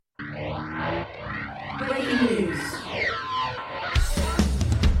Breaking news.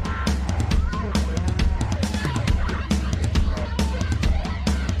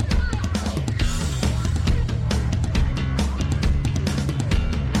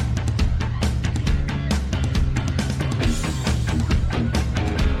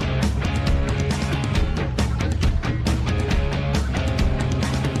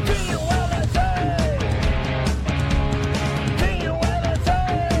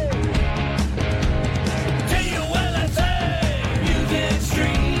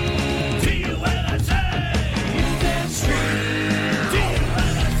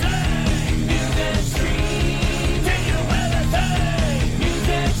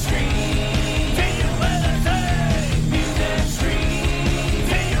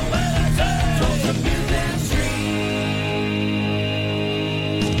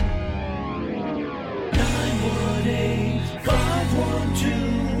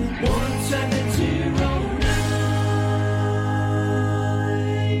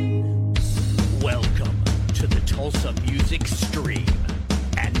 Welcome to the Tulsa Music Stream.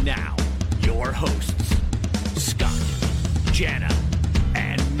 And now, your hosts, Scott, Jana,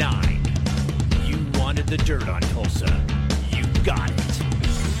 and Nine. You wanted the dirt on Tulsa. You got it.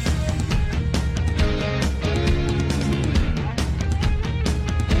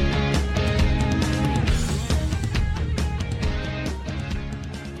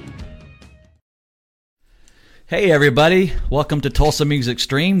 Hey everybody, welcome to Tulsa Music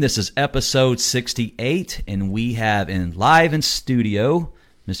Stream. This is episode 68, and we have live in studio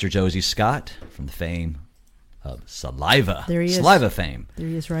Mr. Josey Scott from the fame of Saliva. There he is. Saliva fame. There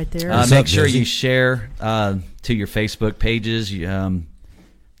he is right there. Make sure you share to your Facebook pages.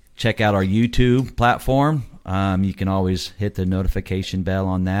 Check out our YouTube platform. You can always hit the notification bell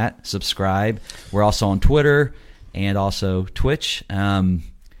on that. Subscribe. We're also on Twitter and also Twitch.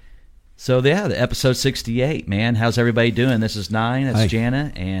 So, yeah, the episode 68, man. How's everybody doing? This is Nine. That's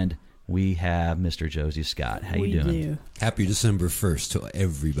Jana. And we have Mr. Josey Scott. How you doing? We do. Happy December 1st to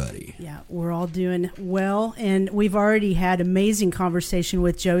everybody. Yeah, we're all doing well. And we've already had amazing conversation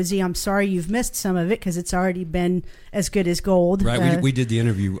with Josey. I'm sorry you've missed some of it because it's already been as good as gold. Right, we did the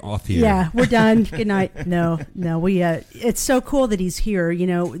interview off here. Yeah, we're done. Good night. No, it's so cool that he's here. You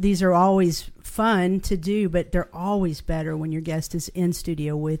know, these are always fun to do, but they're always better when your guest is in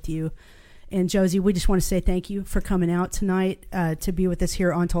studio with you. And Josey, we just want to say thank you for coming out tonight to be with us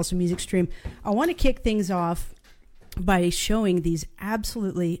here on Tulsa Music Stream. I want to kick things off by showing these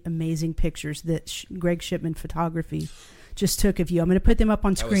absolutely amazing pictures that Greg Shipman Photography just took of you. I'm going to put them up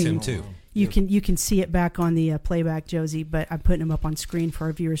on screen. That was him too. You can see it back on the playback, Josey, but I'm putting them up on screen for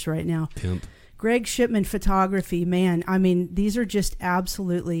our viewers right now. Pimp. Greg Shipman Photography, man, I mean, these are just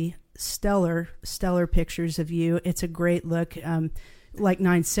absolutely stellar pictures of you. It's a great look. Like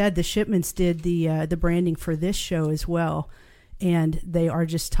Nine said, the Shipmans did the branding for this show as well, and they are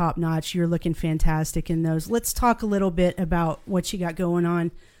just top notch. You're looking fantastic in those. Let's talk a little bit about what you got going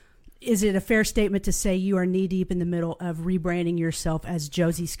on. Is it a fair statement to say you are knee deep in the middle of rebranding yourself as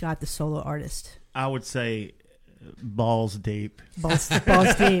Josey Scott, the solo artist? I would say balls deep. Balls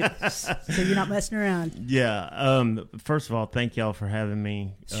deep. So you're not messing around. Yeah. First of all, thank y'all for having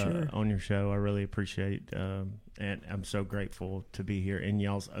me Sure. on your show. I really appreciate and I'm so grateful to be here in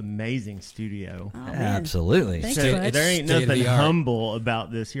y'all's amazing studio. Oh, man. Absolutely. Thanks, So bud. there ain't State of nothing the art. humble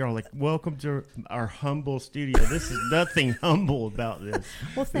about this. You're all like, welcome to our humble studio. This is nothing humble about this.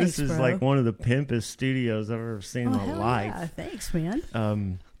 Well, thanks, This is bro. like one of the pimpest studios I've ever seen in my hell life. Yeah. Thanks,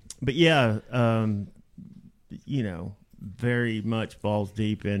 man. But yeah, you know, very much balls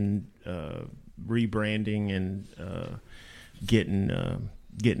deep in rebranding and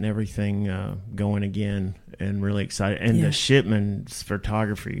getting everything going again, and really excited. And Yeah. the Shipman's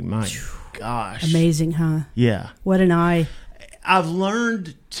photography, my gosh, Amazing, huh? Yeah, What an eye. I've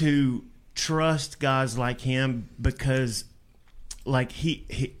learned to trust guys like him because, like he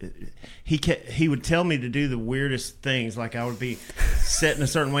would tell me to do the weirdest things. Like I would be set in a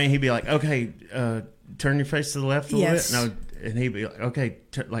certain way, and he'd be like, "Okay, turn your face to the left a little Yes. bit," and he'd be like, "Okay,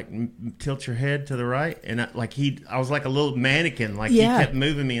 tilt your head to the right." And I was like a little mannequin. Like Yeah. he kept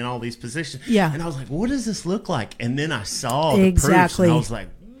moving me in all these positions. Yeah. And I was like, "What does this look like?" And then I saw the Exactly. proofs, and I was like,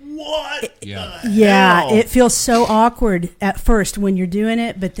 "What? Yeah. the Yeah, hell?" it feels so awkward at first when you're doing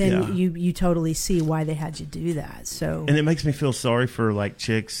it, but then Yeah. you totally see why they had you do that. So And it makes me feel sorry for like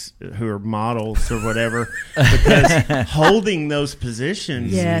chicks who are models or whatever, because holding those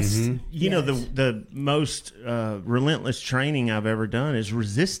positions, yes, you know, the most relentless training I've ever done is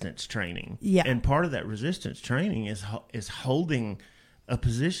resistance training. Yeah. And part of that resistance training is holding a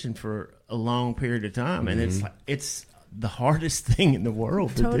position for a long period of time. And it's the hardest thing in the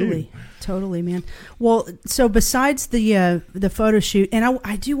world to do. Totally, man. Well, so besides the photo shoot, and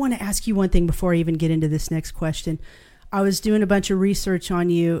I do want to ask you one thing before I even get into this next question. I was doing a bunch of research on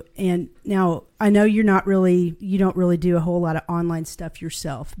you, and now I know you don't really do a whole lot of online stuff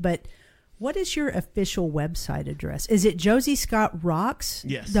yourself, but what is your official website address? Is it joseyscottrocks.com,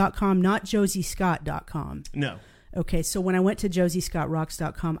 Yes. not joseyscott.com? No. Okay, so when I went to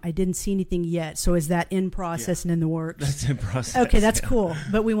joseyscottrocks.com, I didn't see anything yet. So is that in process and in the works? That's in process. Okay, that's cool.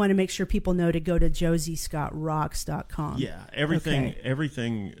 But we want to make sure people know to go to joseyscottrocks.com. Yeah, everything,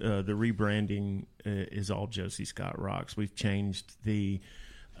 the rebranding is all Josey Scott Rocks. We've changed the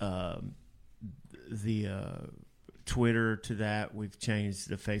Twitter to that. We've changed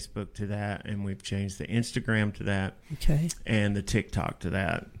the Facebook to that, and we've changed the Instagram to that. Okay. And the TikTok to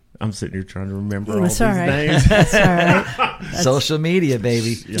that. I'm sitting here trying to remember all That's these all right. names. That's all right. Social media,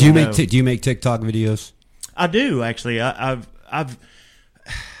 baby. Do you make TikTok videos? I do actually. I've.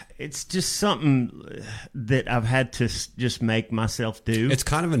 It's just something that I've had to just make myself do. It's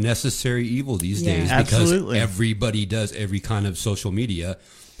kind of a necessary evil these Yeah. days Absolutely. because everybody does every kind of social media.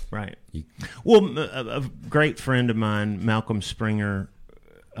 Right. Well, a great friend of mine, Malcolm Springer,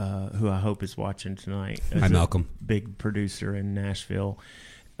 who I hope is watching tonight. Hi, Malcolm. Big producer in Nashville.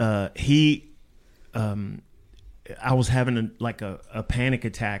 I was having a panic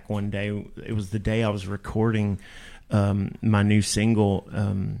attack one day. It was the day I was recording my new single,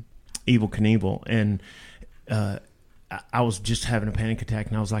 Evil Knievel, and I was just having a panic attack,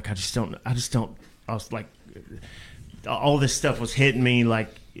 and I was like, I was like, all this stuff was hitting me, like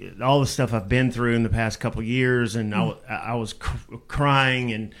all the stuff I've been through in the past couple of years, and I was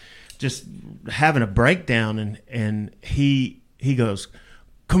crying and just having a breakdown, and he goes,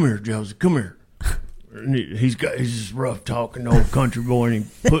 "Come here, Josey, come here." And he's this rough talking old country boy, and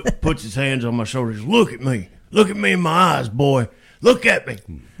he puts his hands on my shoulders. Look at me in my eyes, boy. Look at me.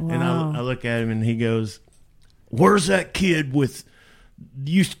 Wow. And I look at him, and he goes, "Where's that kid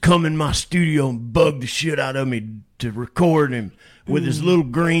used to come in my studio and bug the shit out of me to record him with his little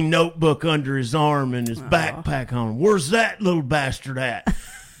green notebook under his arm and his backpack on? Where's that little bastard at?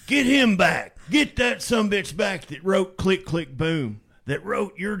 Get him back. Get that sumbitch back that wrote Click, Click, Boom, that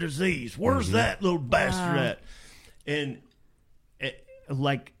wrote Your Disease. Where's that little bastard at?" And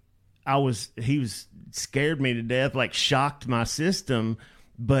he was scared me to death, like shocked my system.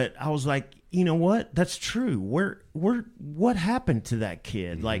 But I was like, you know what? That's true. What happened to that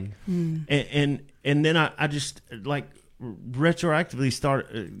kid? Like, and then I just like retroactively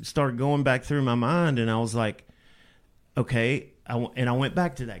started going back through my mind, and I was like, okay. I went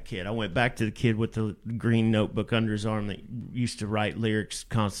back to that kid. I went back to the kid with the green notebook under his arm that used to write lyrics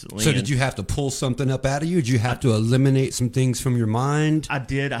constantly. So did you have to pull something up out of you? Did you have to eliminate some things from your mind? I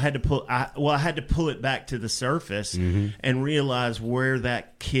did. I had to pull it back to the surface and realize where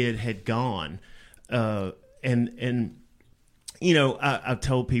that kid had gone. And you know, I've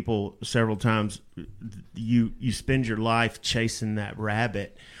told people several times, you spend your life chasing that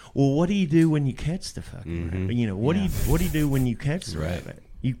rabbit. Well, what do you do when you catch the fucking rabbit? You know, what do you do when you catch the rabbit?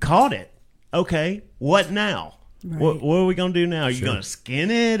 You caught it. Okay, what now? Right. What are we going to do now? Are you going to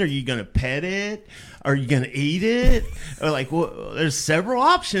skin it? Are you going to pet it? Are you going to eat it? Or like, well, there's several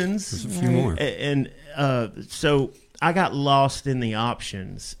options. There's a few more. And so I got lost in the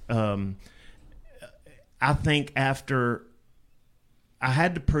options. I think after I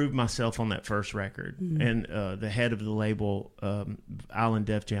had to prove myself on that first record, and the head of the label, Island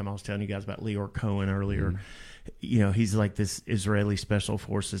Def Jam, I was telling you guys about Leor Cohen earlier. You know, he's like this Israeli special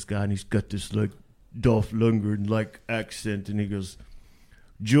forces guy, and he's got this like Dolph Lundgren like accent, and he goes,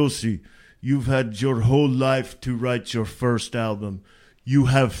 "Josey, you've had your whole life to write your first album. You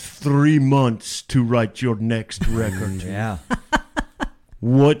have 3 months to write your next record. Yeah.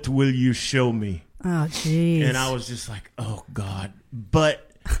 What will you show me?" Oh, jeez. And I was just like, oh, God.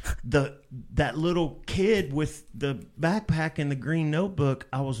 But that little kid with the backpack and the green notebook,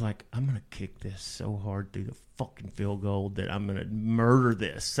 I was like, I'm going to kick this so hard through the fucking field goal that I'm going to murder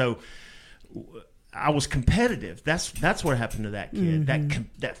this. So I was competitive. That's what happened to that kid.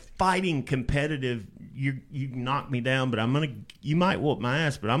 That fighting competitive, you knocked me down, but you might whoop my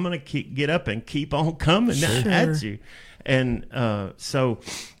ass, but I'm going to get up and keep on coming at you. And so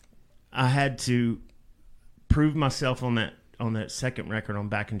I had to prove myself on that second record on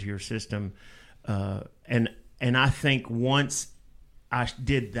Back Into Your System, and I think once I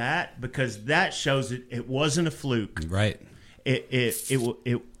did that, because that shows it wasn't a fluke, Right?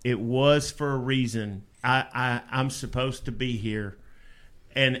 It was for a reason. I'm supposed to be here,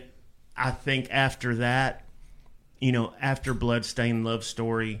 and I think after that, you know, after Bloodstained Love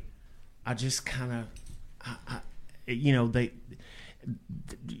Story, I just kind of.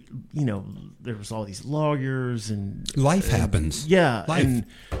 there was all these lawyers and Life happens. Yeah, Life. and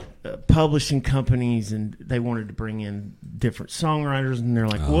publishing companies, and they wanted to bring in different songwriters, and they're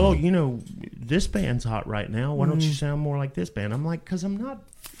like, well, this band's hot right now. Why don't you sound more like this band? I'm like, because I'm not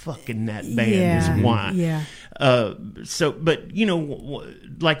fucking that band is why. Yeah. But,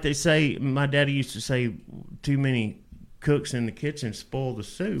 like they say, my daddy used to say, too many cooks in the kitchen spoil the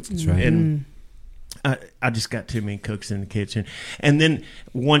soup. That's right. And I just got too many cooks in the kitchen. And then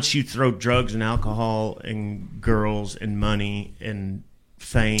once you throw drugs and alcohol and girls and money and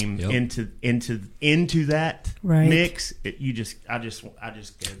fame into that mix, I they say I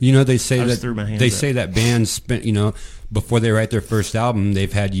that just threw my hands they up. say that bands spent, before they write their first album,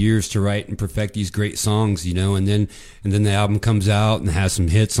 they've had years to write and perfect these great songs, and then the album comes out and has some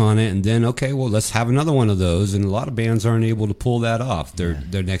hits on it, and then let's have another one of those. And a lot of bands aren't able to pull that off.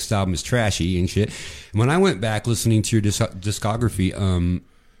 Their next album is trashy and shit. And when I went back listening to your discography,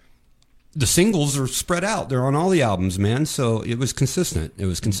 the singles are spread out. They're on all the albums, man. So it was consistent. It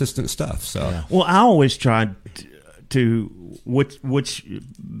was consistent stuff. So well, I always tried to which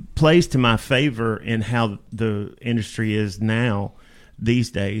plays to my favor in how the industry is now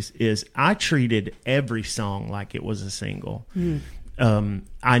these days is I treated every song like it was a single.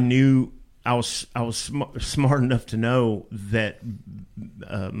 I knew I was smart enough to know that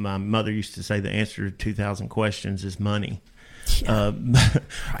my mother used to say the answer to 2,000 questions is money.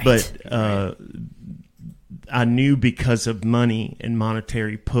 But I knew because of money and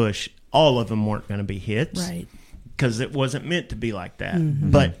monetary push, all of them weren't going to be hits, Right. Because it wasn't meant to be like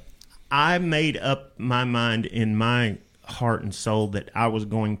that. But I made up my mind in my heart and soul that I was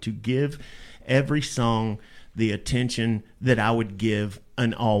going to give every song the attention that I would give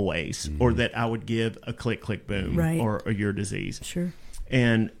an Always, or that I would give a Click Click Boom, Right. or a Your Disease. Sure.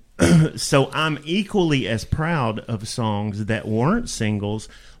 And so I'm equally as proud of songs that weren't singles,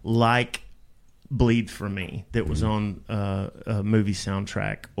 like Bleed For Me, that was on a movie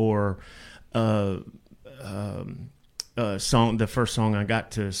soundtrack, or the first song I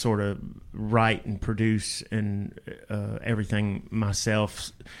got to sort of write and produce and everything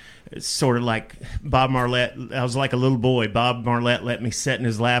myself. It's sort of like Bob Marlette. I was like a little boy. Bob Marlette let me sit in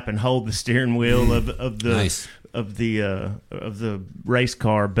his lap and hold the steering wheel of the Nice. of the race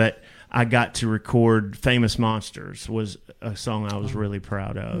car, but I got to record "Famous Monsters" was a song I was really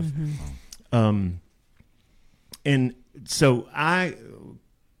proud of, and so I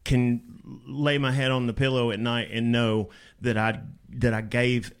can lay my head on the pillow at night and know that I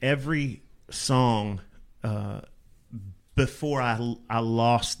gave every song before I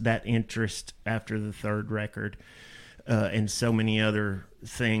lost that interest after the third record. And so many other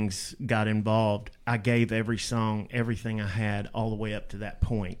things got involved. I gave every song everything I had all the way up to that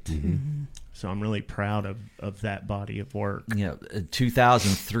point. So I'm really proud of that body of work.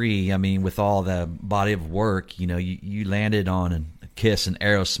 2003, I mean, with all the body of work, you landed on a Kiss and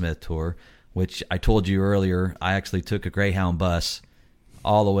Aerosmith tour, which I told you earlier, I actually took a Greyhound bus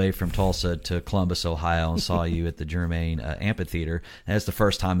all the way from Tulsa to Columbus, Ohio, and saw you at the Germain Amphitheater. And that's the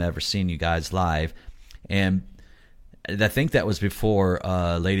first time I ever seen you guys live. And I think that was before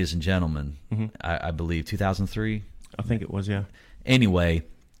Ladies and Gentlemen, I believe, 2003? I think it was, yeah. Anyway,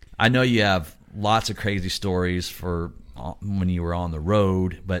 I know you have lots of crazy stories for when you were on the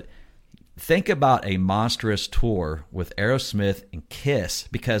road, but think about a monstrous tour with Aerosmith and Kiss,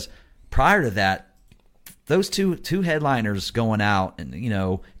 because prior to that, those two headliners going out and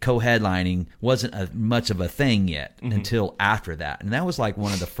co-headlining wasn't much of a thing yet until after that, and that was like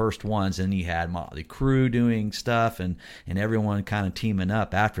one of the first ones. And you had Motley Crue doing stuff and everyone kind of teaming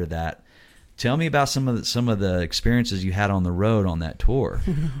up after that. Tell me about some of the experiences you had on the road on that tour.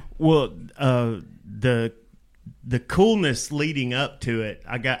 Well, the coolness leading up to it,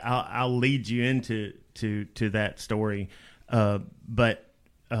 I'll lead you into that story, but.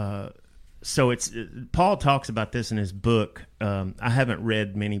 So it's Paul talks about this in his book. I haven't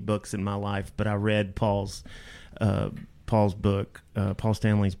read many books in my life, but I read Paul's book, Paul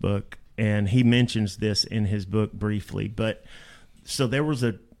Stanley's book, and he mentions this in his book briefly. But so there was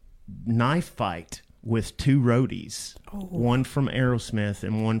a knife fight with two roadies, one from Aerosmith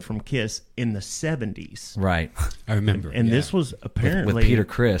and one from Kiss in the 70s. Right. I remember. And this was apparently with Peter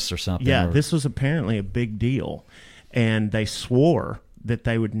Criss or something. Yeah, this was apparently a big deal, and they swore that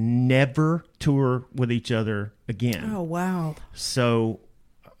they would never tour with each other again. Oh, wow. So,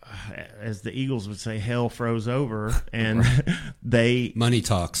 as the Eagles would say, hell froze over, and they... Money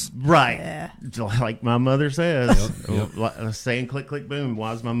talks. Right. Yeah. Like my mother says. Saying click, click, boom.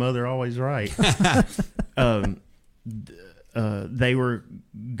 Why is my mother always right? They were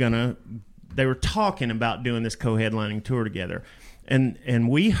going to they were talking about doing this co-headlining tour together, and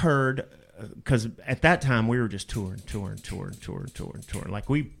we heard, because at that time we were just touring. Like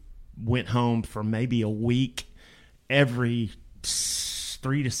we went home for maybe a week every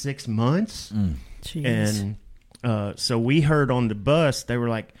 3 to 6 months. Jeez. And so we heard on the bus, they were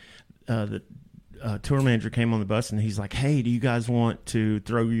like, the tour manager came on the bus and he's like, hey, do you guys want to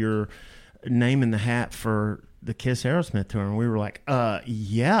throw your name in the hat for the Kiss Aerosmith tour? And we were like,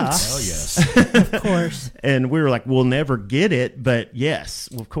 yeah. Hell yes. Of course. And we were like, we'll never get it, but yes,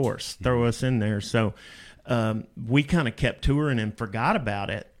 of course, throw us in there. So we kind of kept touring and forgot about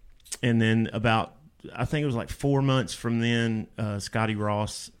it. And then I think it was like 4 months from then, Scotty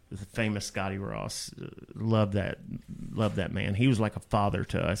Ross, the famous Scotty Ross, loved that man. He was like a father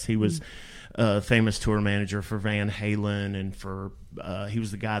to us. He was a famous tour manager for Van Halen, and he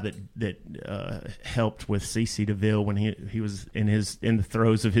was the guy that helped with CeCe DeVille when he was in the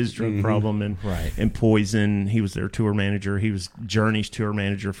throes of his drug problem and Poison. He was their tour manager. He was Journey's tour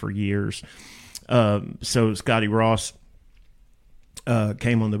manager for years. So Scotty Ross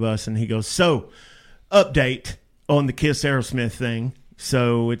came on the bus and he goes, so update on the Kiss Aerosmith thing.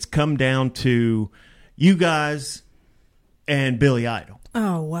 So it's come down to you guys and Billy Idol.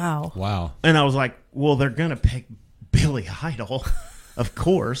 Oh, wow. Wow. And I was like, well, they're going to pick Billy Idol. Of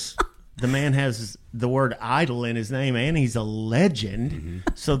course. The man has the word idol in his name, and he's a legend.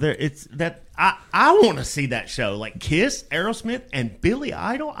 So I want to see that show. Like Kiss, Aerosmith, and Billy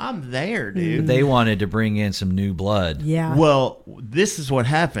Idol. I'm there, dude. They wanted to bring in some new blood. Yeah. Well, this is what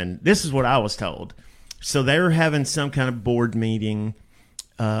happened. This is what I was told. So they were having some kind of board meeting,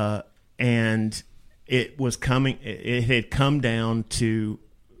 and it was coming. It had come down to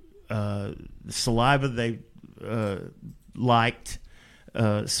Saliva. They liked,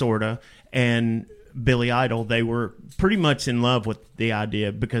 sorta, and Billy Idol. They were pretty much in love with the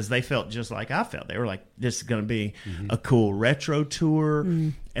idea because they felt just like I felt. They were like, "This is going to be a cool retro tour.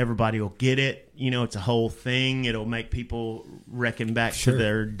 Everybody will get it. You know, it's a whole thing. It'll make people reckon back to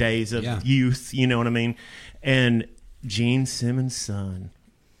their days of youth. You know what I mean?" And Gene Simmons' son.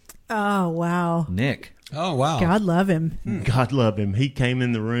 Oh, wow. Nick. Oh, wow. God love him. God love him. He came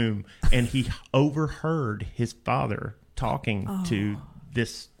in the room and he overheard his father talking to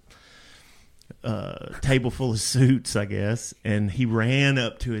this table full of suits, I guess. And he ran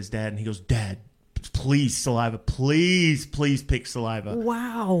up to his dad and he goes, "Dad, please, Saliva, please pick Saliva."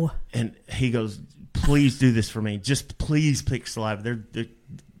 Wow. And he goes, "Please do this for me. Just please pick Saliva.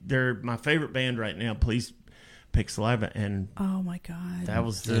 They're my favorite band right now. Please pick Saliva." And oh my God, that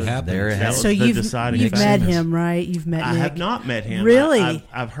was It happened. So you've met him, right? You've met I Nick. have not met him. Really?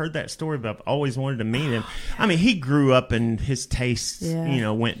 I've heard that story, but I've always wanted to meet him. I mean, he grew up and his tastes,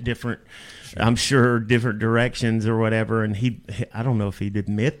 went different. I'm sure different directions or whatever. And he I don't know if he'd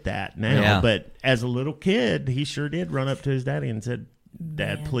admit that now, but as a little kid, he sure did run up to his daddy and said,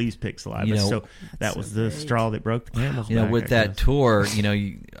 "Dad, please pick Saliva." So that was the straw that broke the camel's back. With that tour,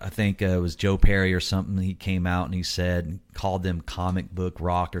 I think it was Joe Perry or something. He came out and he called them comic book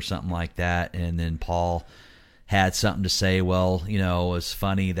rock or something like that. And then Paul had something to say. Well, it was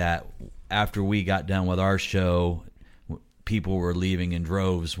funny that after we got done with our show, people were leaving in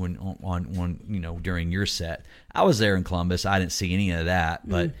droves when during your set. I was there in Columbus. I didn't see any of that,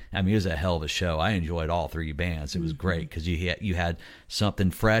 but I mean, it was a hell of a show. I enjoyed all three bands. It was great because you had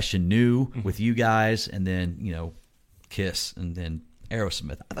something fresh and new with you guys, and then Kiss, and then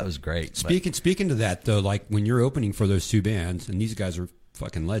Aerosmith. I thought it was great. Speaking to that though, like when you're opening for those two bands, and these guys are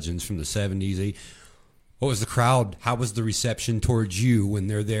fucking legends from the '70s. What was the crowd? How was the reception towards you when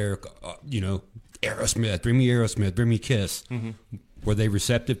they're there? Aerosmith, bring me Kiss. Were they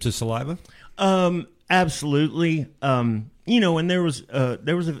receptive to Saliva? Absolutely. And there was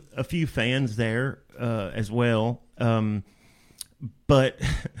a few fans there as well. But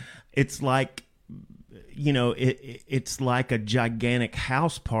it's like, it's like a gigantic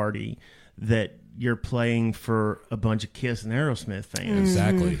house party that you're playing for a bunch of Kiss and Aerosmith fans.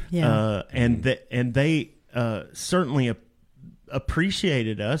 Exactly. Yeah. And they certainly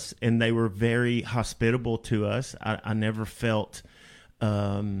appreciated us, and they were very hospitable to us. I never felt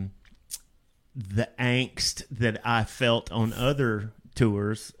the angst that I felt on other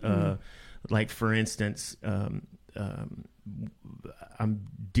tours. Like, for instance, I'm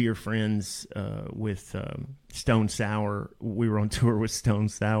dear friends with Stone Sour. We were on tour with Stone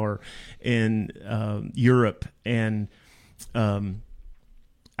Sour in Europe, and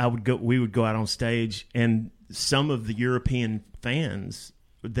we would go out on stage, and some of the European fans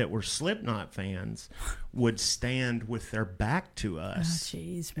that were Slipknot fans would stand with their back to us Oh,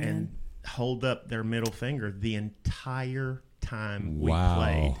 jeez, man. and hold up their middle finger the entire time we Wow.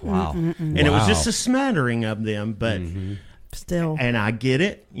 played. Wow. And it was just a smattering of them, but Still. and I get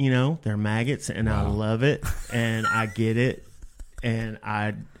it, they're maggots, and I love it, and I get it, and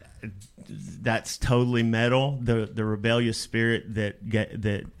that's totally metal. The rebellious spirit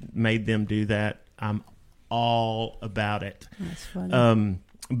that made them do that. I'm all about it. That's funny.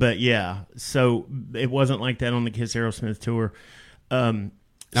 But yeah, so it wasn't like that on the Kiss Aerosmith tour.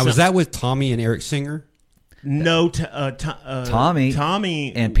 Now, was that with Tommy and Eric Singer? No, Tommy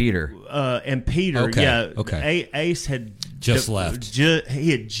and Peter. And Peter, Okay, yeah. okay. Ace had Just left.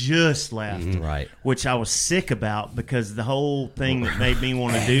 He had just left, Right. which I was sick about because the whole thing that made me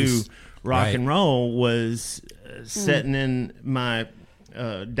want to do rock Right. and roll was setting in my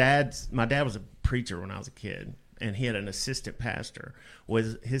dad's. My dad was a preacher when I was a kid, and he had an assistant pastor.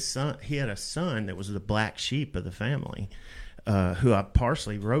 Was his son? He had a son that was the black sheep of the family. Who I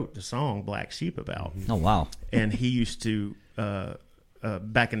partially wrote the song Black Sheep about. Oh, wow. And he used to,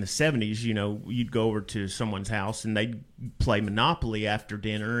 back in the 70s, you'd go over to someone's house and they'd play Monopoly after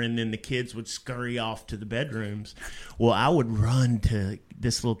dinner, and then the kids would scurry off to the bedrooms. Well, I would run to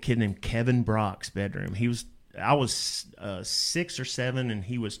this little kid named Kevin Brock's bedroom. I was 6 or 7 and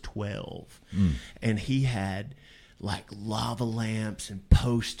he was 12. And he had like lava lamps and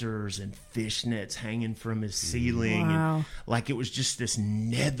posters and fishnets hanging from his ceiling. Wow. And like it was just this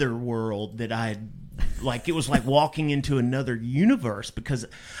nether world that I had, like it was like walking into another universe because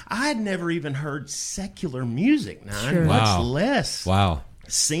I had never even heard secular music, Sure. much Wow. less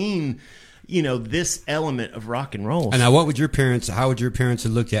seen, this element of rock and roll. And now, how would your parents have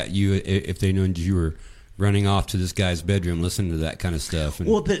looked at you if they known you were running off to this guy's bedroom listening to that kind of stuff? And,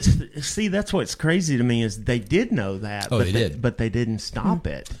 Well, see, that's what's crazy to me is they did know that, Oh, but they did. but they didn't stop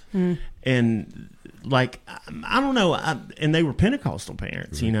it. And like I don't know, and they were Pentecostal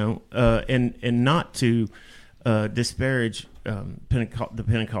parents, and not to disparage the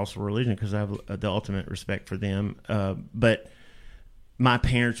Pentecostal religion because I have the ultimate respect for them, but my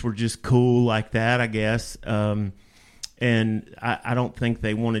parents were just cool like that, I guess. And I don't think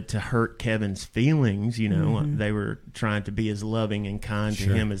they wanted to hurt Kevin's feelings. They were trying to be as loving and kind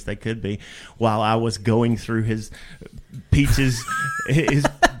to him as they could be, while I was going through his Peaches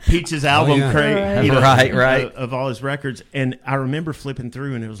album crate, Right. of all his records. And I remember flipping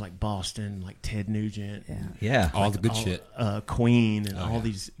through, and it was like Boston, like Ted Nugent, Yeah. all the good shit. Queen, and all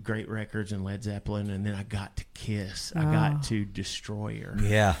these great records, and Led Zeppelin. And then I got to Kiss. I got to Destroyer.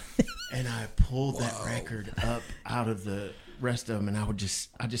 Yeah. And I pulled that record up out of the rest of them, and I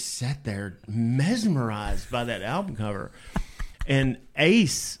just sat there mesmerized by that album cover. And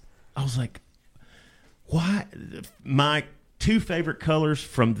Ace, I was like, why? My 2 favorite colors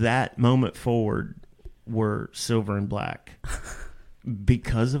from that moment forward were silver and black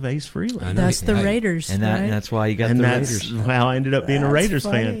because of Ace Frehley. I know. That's the Hey, Raiders, And right? that's why you got And the that's Raiders. how I ended up being a That's Raiders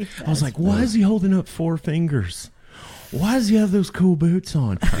funny. fan. I was like, why is he holding up 4 fingers? Why does he have those cool boots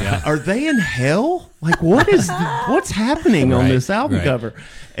on? Yeah. Are they in hell? Like, what's happening on Right, this album right. cover?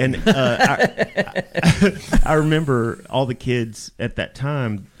 And I remember all the kids at that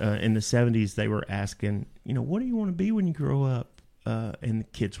time in the 70s, they were asking, what do you want to be when you grow up? And the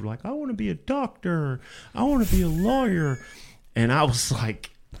kids were like, I want to be a doctor. I want to be a lawyer. And I was like,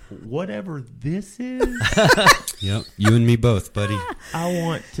 whatever this is, Yep, you and me both, buddy. I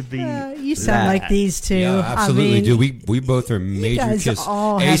want to be. You sound like these two. Yeah, absolutely, I mean, dude. We both are major guys Kiss.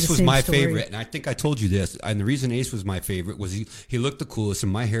 all have Ace the was same my story. favorite, and I think I told you this. And the reason Ace was my favorite was he looked the coolest,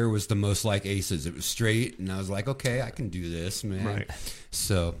 and my hair was the most like Ace's. It was straight, and I was like, okay, I can do this, man. Right.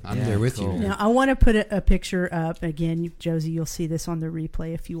 So I'm Yeah, there with cool. you. Man. Now, I want to put a picture up. Again, Josey, you'll see this on the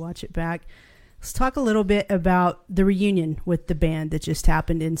replay if you watch it back. Let's talk a little bit about the reunion with the band that just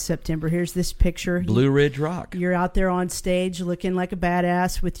happened in September. Here's this picture. Blue Ridge Rock. You're out there on stage looking like a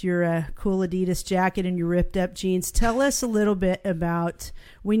badass with your cool Adidas jacket and your ripped up jeans. Tell us a little bit about,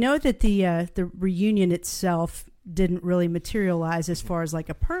 we know that the reunion itself didn't really materialize as far as like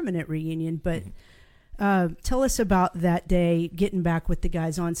a permanent reunion, but tell us about that day, getting back with the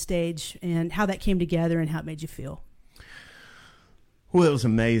guys on stage and how that came together and how it made you feel. Well, it was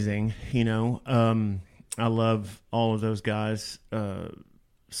amazing. I love all of those guys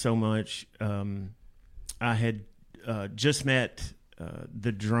so much. I had just met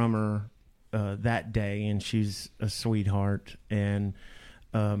the drummer that day, and she's a sweetheart, and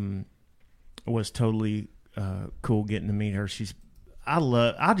was totally cool getting to meet her.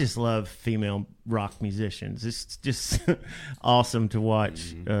 I just love female rock musicians. It's just awesome to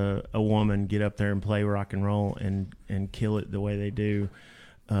watch a woman get up there and play rock and roll and kill it the way they do.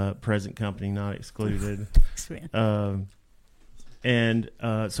 Present company not excluded. Thanks, man. And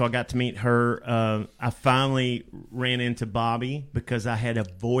so I got to meet her. I finally ran into Bobby because I had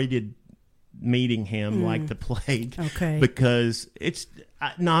avoided meeting him like the plague. Okay. Because it's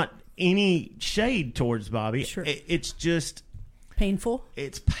not any shade towards Bobby. Sure. It's just Painful.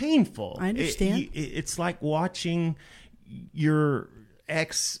 it's painful. I understand. It's like watching your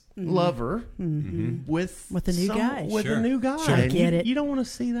ex-lover with a new guy. With Sure. a new guy. Sure. I And get it. You don't want to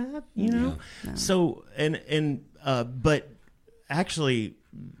see that, you know. No. So but actually,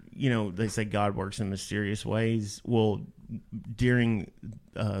 you know, they say God works in mysterious ways. Well, during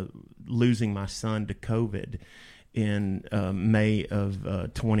losing my son to COVID in May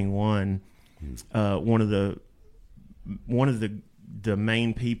of 21, one of the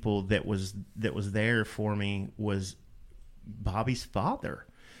main people that was there for me was Bobby's father.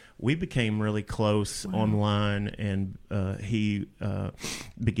 We became really close online, and he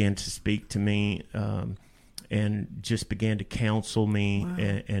began to speak to me and just began to counsel me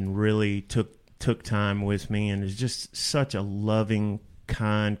and really took time with me, and is just such a loving,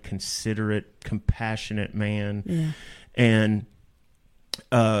 kind, considerate, compassionate man. Yeah. And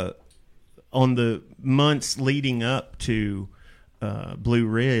on the months leading up to Blue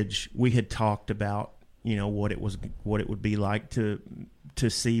Ridge, we had talked about, you know, what it would be like to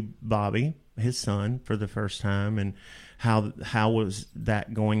see Bobby, his son, for the first time, and how was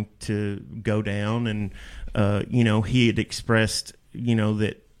that going to go down. And you know, he had expressed, you know,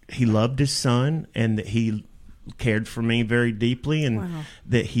 that he loved his son and that he cared for me very deeply, and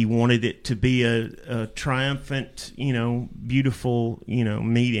that he wanted it to be a triumphant, you know, beautiful, you know,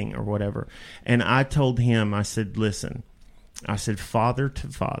 meeting or whatever. And I told him, I said, listen, I said, father to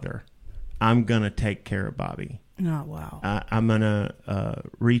father, I'm going to take care of Bobby. Oh, wow. I'm going to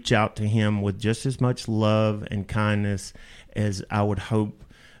reach out to him with just as much love and kindness as I would hope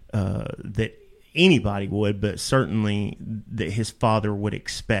that anybody would, but certainly that his father would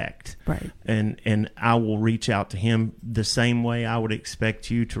expect. Right. And I will reach out to him the same way I would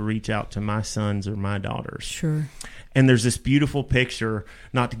expect you to reach out to my sons or my daughters. Sure. And there's this beautiful picture,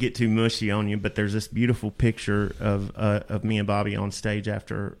 not to get too mushy on you, but there's this beautiful picture of me and Bobby on stage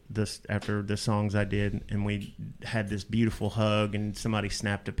after the songs I did, and we had this beautiful hug, and somebody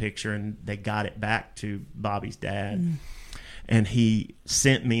snapped a picture, and they got it back to Bobby's dad. And he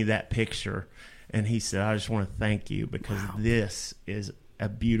sent me that picture, and he said, I just want to thank you because this is a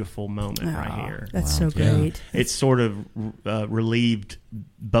beautiful moment right here. That's so great. It sort of relieved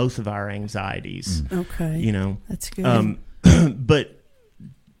both of our anxieties. Okay. You know, that's good. But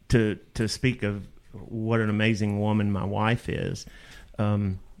to speak of what an amazing woman my wife is,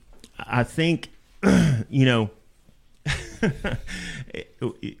 I think, you know,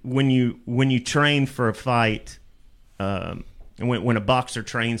 when you train for a fight, and when a boxer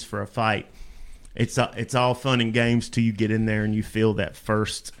trains for a fight, it's all fun and games till you get in there and you feel that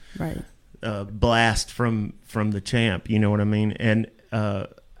first blast from the champ. You know what I mean? And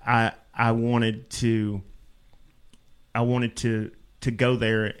I wanted to go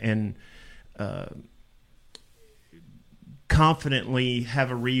there and confidently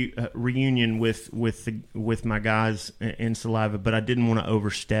have a reunion with my guys in Saliva, but I didn't want to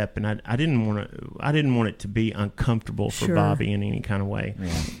overstep, and I didn't want it to be uncomfortable for Bobby in any kind of way.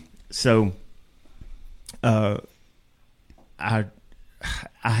 Yeah. So I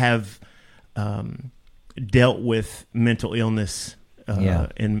have dealt with mental illness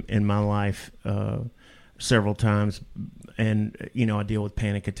in my life several times, and you know, I deal with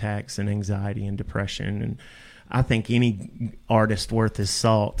panic attacks and anxiety and depression, and I think any artist worth his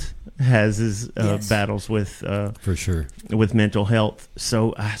salt has his battles with for sure with mental health.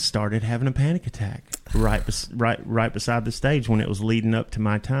 So I started having a panic attack right beside the stage when it was leading up to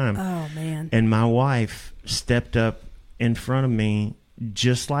my time. Oh man! And my wife stepped up in front of me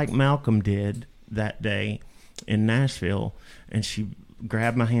just like Malcolm did that day in Nashville, and she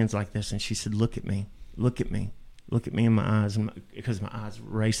grabbed my hands like this and she said, "Look at me, look at me." Look at me in my eyes, because my eyes were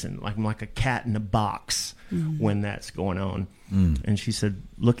racing. Like I'm like a cat in a box when that's going on. And she said,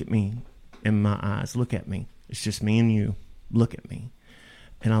 "Look at me in my eyes. Look at me. It's just me and you. Look at me."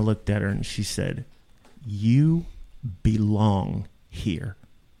 And I looked at her and she said, "You belong here.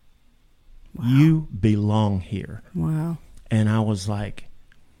 Wow. You belong here." Wow. And I was like,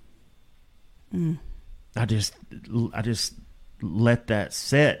 I just let that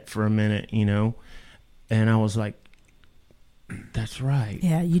sit for a minute, you know. And I was like, that's right.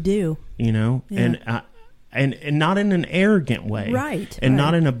 Yeah, you do. You know, yeah. and not in an arrogant way. Right. And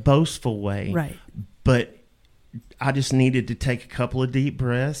not in a boastful way. Right. But I just needed to take a couple of deep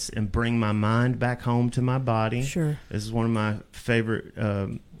breaths and bring my mind back home to my body. Sure. This is one of my favorite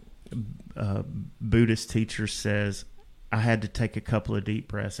Buddhist teachers says, I had to take a couple of deep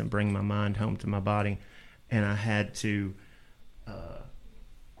breaths and bring my mind home to my body, and I had to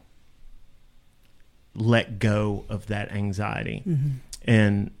let go of that anxiety.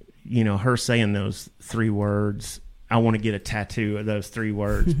 And her saying those 3 words, I want to get a tattoo of those 3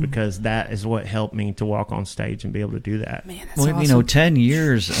 words because that is what helped me to walk on stage and be able to do that. Man, that's awesome. 10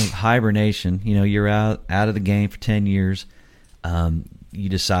 years of hibernation, you're out of the game for 10 years. You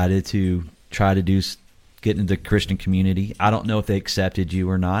decided to try to get into the Christian community. I don't know if they accepted you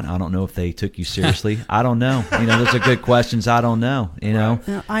or not. I don't know if they took you seriously. I don't know. Those are good questions. I don't know,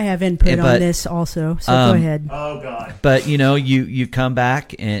 Well, I have input on this also, so go ahead. Oh, God. But, you come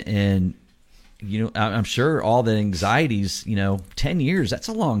back and I'm sure all the anxieties, 10 years, that's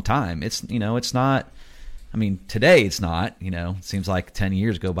a long time. It's, it's not, today it's not, it seems like 10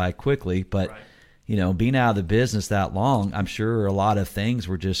 years go by quickly, but, right. Being out of the business that long, I'm sure a lot of things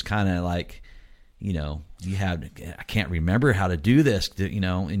were just kind of like, I can't remember how to do this,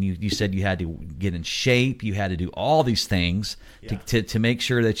 and you said you had to get in shape. You had to do all these things to make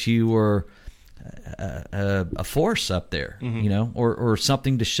sure that you were a force up there, or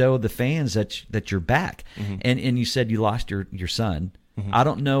something to show the fans that you're back. And you said you lost your son. I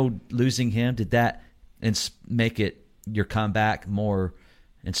don't know, losing him, did that make your comeback more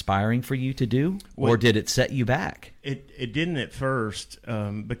inspiring for you to do, or did it set you back? It didn't at first,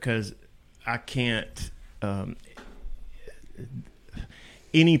 because I can't.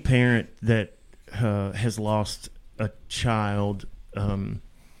 Any parent that has lost a child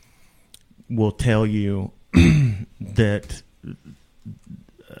will tell you that.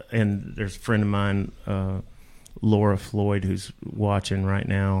 And there's a friend of mine, Laura Floyd, who's watching right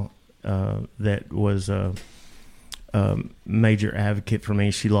now. That was a major advocate for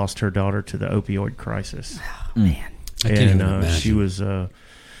me. She lost her daughter to the opioid crisis. Oh, man. I can't even imagine. She was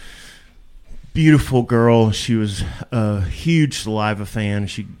beautiful girl. She was a huge Saliva fan.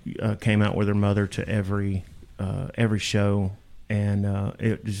 She came out with her mother to every show, and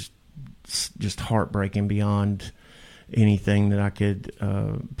it was just heartbreaking beyond anything that I could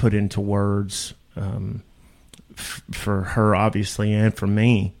put into words, for her, obviously, and for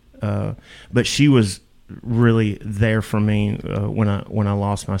me. But she was really there for me when I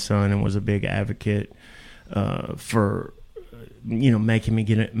lost my son, and was a big advocate for making me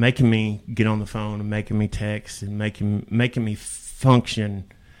get on the phone and making me text and making me function,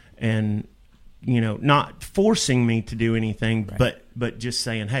 and not forcing me to do anything, right. but just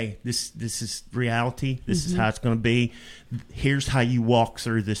saying, hey, this is reality. This is how it's going to be. Here's how you walk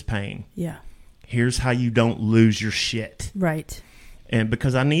through this pain. Yeah. Here's how you don't lose your shit. Right. And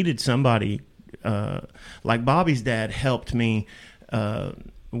because I needed somebody, like Bobby's dad helped me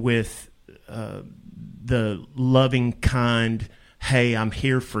with the loving, kind, hey, I'm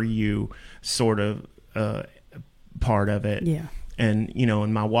here for you sort of part of it. Yeah. And,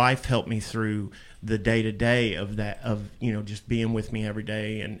 and my wife helped me through the day-to-day of that, of, just being with me every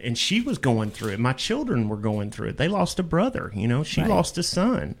day. And she was going through it. My children were going through it. They lost a brother, she right. lost a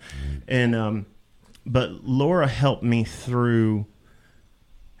son. And, but Laura helped me through,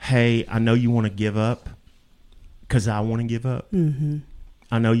 hey, I know you want to give up because I want to give up. Mm-hmm.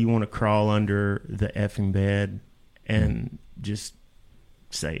 I know you want to crawl under the effing bed and just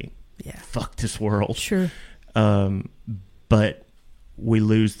say, fuck this world. Sure. But we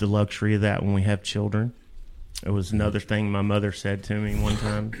lose the luxury of that when we have children. It was another thing my mother said to me one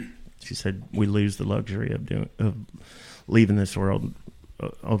time. She said, we lose the luxury of leaving this world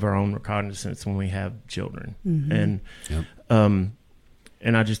of our own recognizance when we have children. Mm-hmm. And,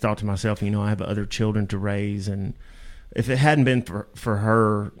 and I just thought to myself, I have other children to raise, and if it hadn't been for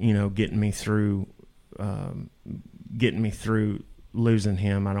her, getting me through losing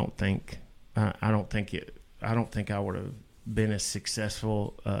him, I don't think I would have been as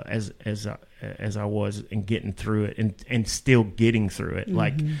successful as I was in getting through it and still getting through it. Mm-hmm.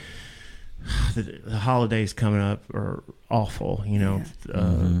 Like the holidays coming up are awful,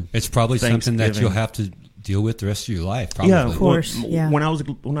 It's probably something that you'll have to deal with the rest of your life. Probably. Yeah, of course. When I was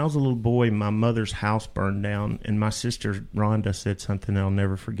a little boy, my mother's house burned down, and my sister Rhonda said something I'll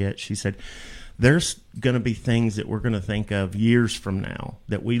never forget. She said, "There's going to be things that we're going to think of years from now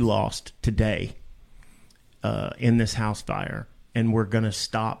that we lost today in this house fire, and we're going to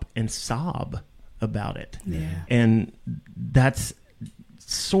stop and sob about it." Yeah, and that's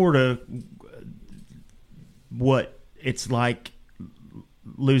sort of what it's like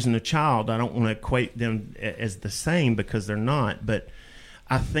losing a child. I don't want to equate them as the same because they're not, but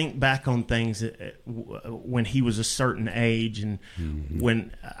I think back on things when he was a certain age, and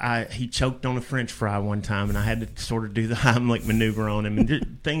when he choked on a French fry one time, and I had to sort of do the Heimlich maneuver on him,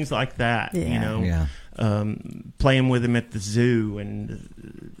 and things like that. Yeah. playing with him at the zoo,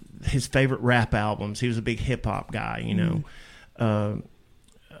 and his favorite rap albums. He was a big hip hop guy, you know.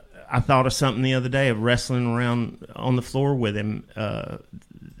 I thought of something the other day of wrestling around on the floor with him,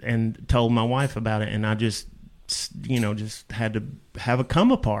 and told my wife about it, and I just had to have a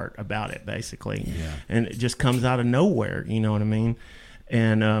come apart about it, basically. Yeah. And it just comes out of nowhere, you know what I mean?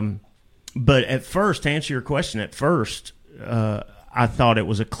 And but at first, to answer your question, I thought it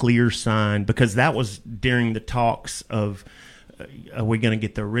was a clear sign, because that was during the talks of, are we going to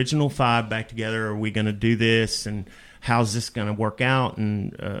get the original 5 back together? Are we going to do this? And how's this going to work out?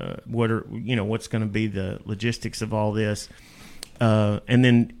 And what's going to be the logistics of all this? And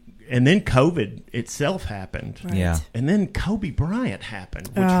then COVID itself happened. Right. Yeah. And then Kobe Bryant happened,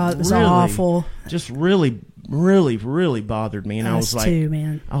 which it was really, awful. just really, really, really bothered me. And I was Us like, too,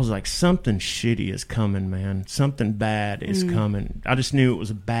 man. I was like, something shitty is coming, man. Something bad is coming. I just knew it was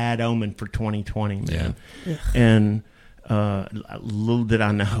a bad omen for 2020, man. Yeah. And little did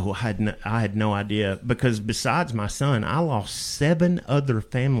I know, I had no idea, because besides my son, I lost 7 other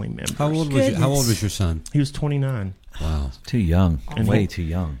family members. How old was your son? He was 29, Wow. Too young. And Way he- too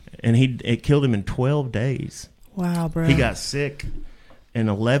young. and it killed him in 12 days. Wow, bro. He got sick, and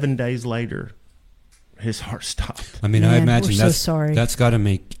 11 days later, his heart stopped. I mean, Man, I imagine we're so that's sorry. that's got to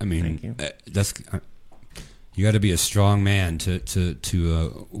make. I Thank mean, you. that's you got to be a strong man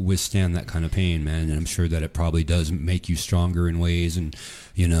to withstand that kind of pain, man. And I'm sure that it probably does make you stronger in ways, and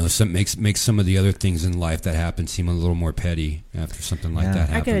makes some of the other things in life that happen seem a little more petty after something like Yeah. that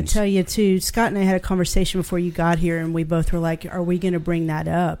I happens. got to tell you too, Scott and I had a conversation before you got here, and we both were like, "Are we going to bring that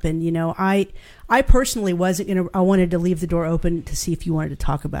up?" And I personally wasn't going to. I wanted to leave the door open to see if you wanted to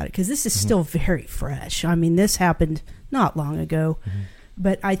talk about it, because this is still very fresh. I mean, this happened not long ago,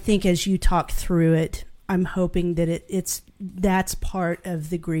 but I think as you talk through it, I'm hoping that that's part of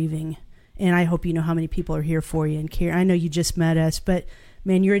the grieving, and I hope you know how many people are here for you and care. I know you just met us, but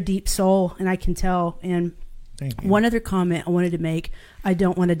man, you're a deep soul, and I can tell. And Thank you. one other comment I wanted to make. I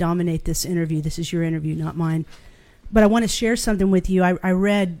don't want to dominate this interview. This is your interview, not mine. But I want to share something with you. I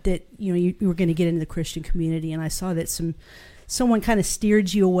read that you were going to get into the Christian community, and I saw that someone kind of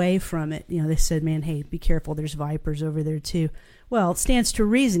steered you away from it. They said, "Man, hey, be careful. There's vipers over there too." Well, it stands to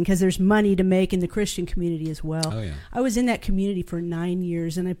reason, because there's money to make in the Christian community as well. Oh yeah. I was in that community for 9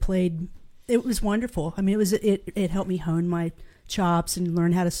 years, and I played. It was wonderful. I mean, it helped me hone my chops and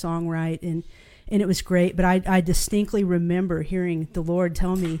learn how to songwrite, and it was great. But I distinctly remember hearing the Lord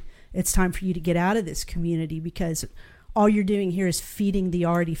tell me, it's time for you to get out of this community, because all you're doing here is feeding the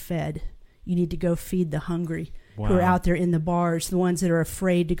already fed. You need to go feed the hungry who are Wow. out there in the bars, the ones that are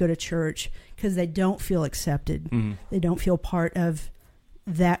afraid to go to church because they don't feel accepted. They don't feel part of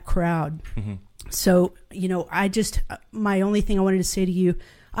that crowd. So, my only thing I wanted to say to you,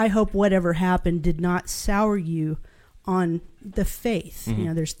 I hope whatever happened did not sour you on the faith.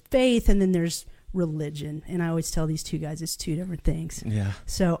 There's faith, and then there's religion, and I always tell these two guys it's two different things. Yeah.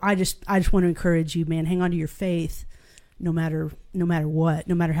 So I just want to encourage you, man. Hang on to your faith, no matter what,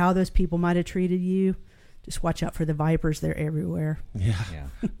 no matter how those people might have treated you. Just watch out for the vipers; they're everywhere. Yeah.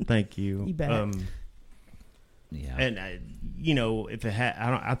 Yeah. Thank you. You bet. Yeah. And if it had,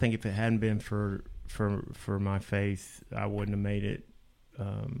 I think if it hadn't been for my faith, I wouldn't have made it,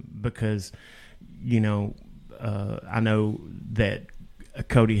 because I know that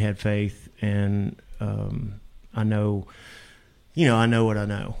Cody had faith, and I know what I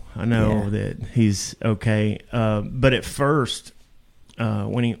know. I know that he's okay. But at first,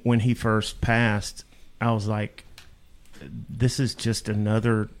 when he first passed, I was like, this is just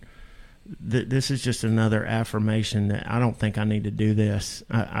another affirmation that I don't think I need to do this.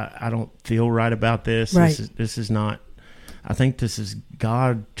 I don't feel right about this. Right. This is not. I think this is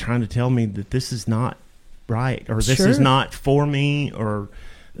God trying to tell me that this is not right, or this is Sure. not for me, or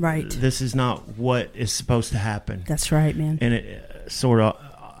Right. this is not what is supposed to happen. That's right, man. And it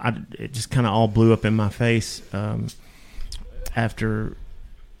it just kind of all blew up in my face after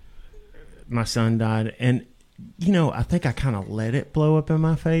my son died. And I think I kind of let it blow up in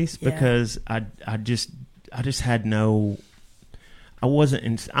my face, Yeah. because I just had no. I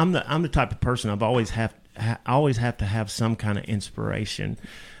wasn't. I'm the type of person I always have to have some kind of inspiration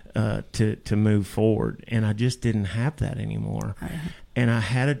to move forward, and I just didn't have that anymore. And I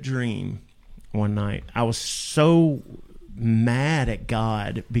had a dream one night. I was so mad at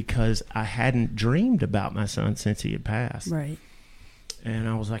God because I hadn't dreamed about my son since he had passed. Right. And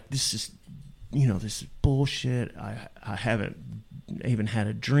I was like, this is bullshit. I haven't even had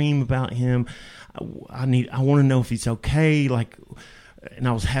a dream about him. I want to know if he's okay. Like, and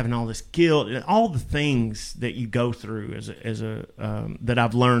I was having all this guilt and all the things that you go through as a that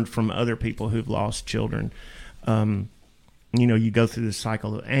I've learned from other people who've lost children. You go through the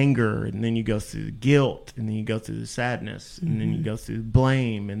cycle of anger, and then you go through the guilt, and then you go through the sadness, and then you go through the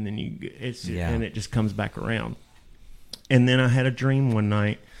blame, and then and it just comes back around. And then I had a dream one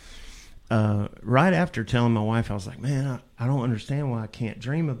night, right after telling my wife, I was like, man, I don't understand why I can't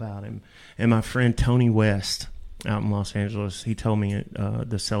dream about him. And my friend Tony West out in Los Angeles, he told me at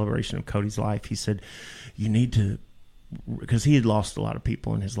the celebration of Cody's life, he said, you need to, because he had lost a lot of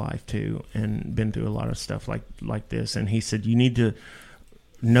people in his life too, and been through a lot of stuff like this. And he said, you need to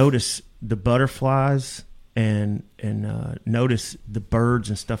notice the butterflies and notice the birds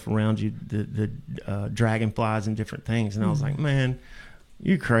and stuff around you, the dragonflies and different things. And I was like, man,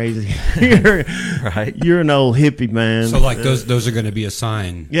 you're crazy. You're an old hippie, man. So like those are going to be a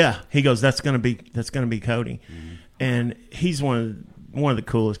sign. Yeah. He goes, that's going to be Cody. Mm-hmm. And he's one of the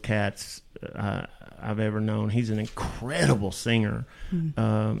coolest cats I've ever known. He's an incredible singer.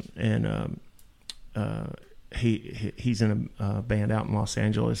 Mm-hmm. He's in a band out in Los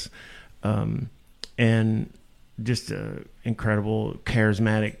Angeles. And just incredible,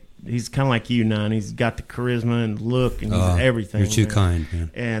 charismatic. He's kind of like you, Nine. He's got the charisma and look, and he's everything. You're too kind,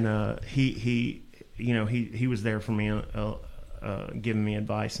 man. And he was there for me, giving me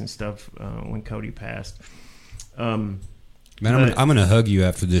advice and stuff when Cody passed. Man, I'm gonna hug you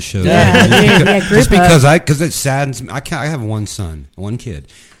after this show. Just because it saddens me. I have one son, one kid.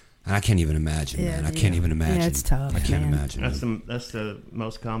 And I can't even imagine, man. I can't even imagine. Yeah, it's tough. I can't imagine. That's the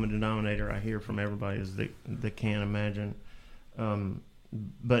most common denominator I hear from everybody is they can't imagine.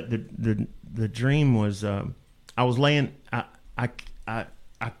 But the dream was I was laying. I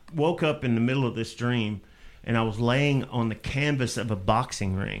woke up in the middle of this dream, and I was laying on the canvas of a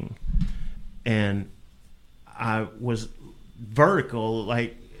boxing ring, and I was vertical,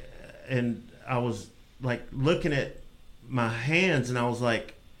 and I was looking at my hands, and I was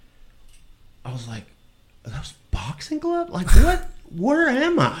like, are those boxing gloves? What? Where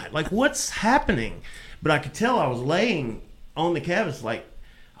am I? What's happening? But I could tell I was laying on the canvas. I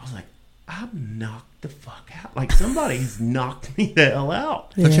was like, I'm knocked the fuck out. Somebody's knocked me the hell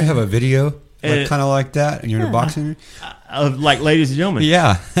out. Don't you have a video kind of like that? And you're in a boxing ring? Of ladies and gentlemen.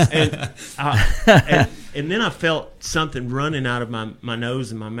 Yeah. And then I felt something running out of my nose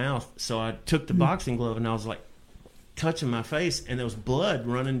and my mouth. So I took the boxing glove and I was touching my face, and there was blood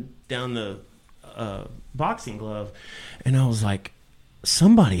running down the boxing glove, and I was like,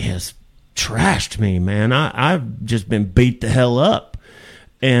 somebody has trashed me, man. I've just been beat the hell up,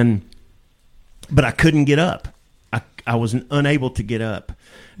 but I couldn't get up. I was unable to get up,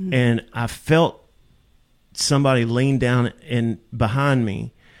 and I felt somebody lean down and behind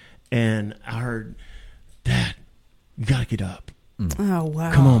me, and I heard, Dad, you gotta get up. Oh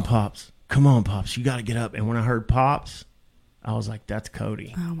wow! Come on, Pops, you gotta get up. And when I heard Pops, I was like, that's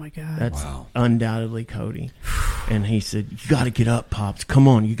Cody. Oh, my God. That's undoubtedly Cody. And he said, you got to get up, Pops. Come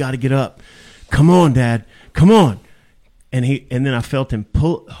on. You got to get up. Come on, Dad. Come on. And then I felt him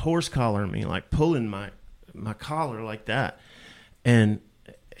horse collaring me, pulling my collar like that. And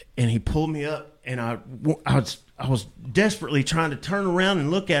he pulled me up, and I was desperately trying to turn around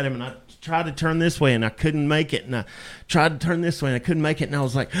and look at him, and I tried to turn this way, and I couldn't make it. And I tried to turn this way, and I couldn't make it. And I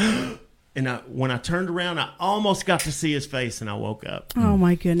was like... And when I turned around, I almost got to see his face, and I woke up. Oh,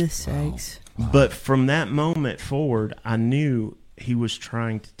 my goodness sakes. Wow. But from that moment forward, I knew he was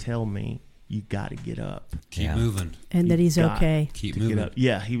trying to tell me, you got to get up. Keep moving. And that he's okay. Keep moving. Get up.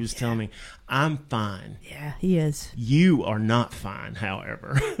 Yeah, he was telling me, I'm fine. Yeah, he is. You are not fine,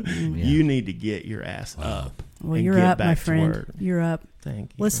 however. You need to get your ass up. Well, you're up, my friend. You're up.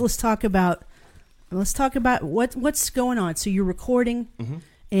 Thank you. Let's talk about what's going on. So you're recording. Mm-hmm.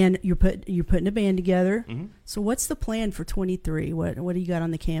 And you're putting a band together. Mm-hmm. So what's the plan for 23? What do you got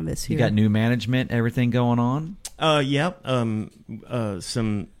on the canvas here? You got new management, everything going on? Yep.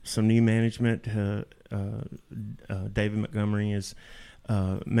 Some new management. David Montgomery is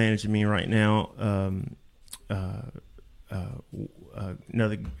managing me right now.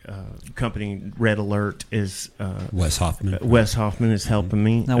 Another company, Red Alert, is Wes Hoffman. Wes Hoffman is helping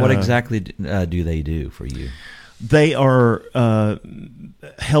me. Now, what exactly do they do for you? They are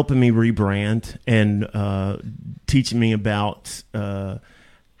helping me rebrand and teaching me about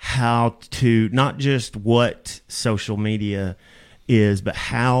how to, not just what social media is, but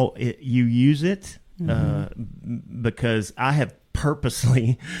how you use it. Because I have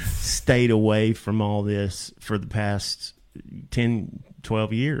purposely stayed away from all this for the past 10,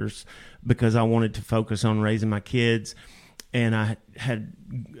 12 years because I wanted to focus on raising my kids. And I had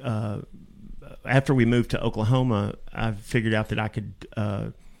after we moved to Oklahoma, I figured out that I could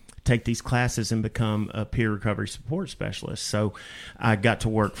take these classes and become a peer recovery support specialist. So I got to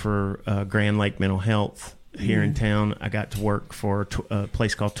work for Grand Lake Mental Health here in town. I got to work for a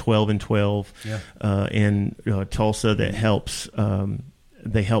place called 12 and 12 in Tulsa that helps.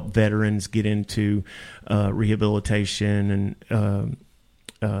 They help veterans get into rehabilitation, and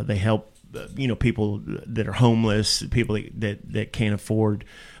they help people that are homeless, people that can't afford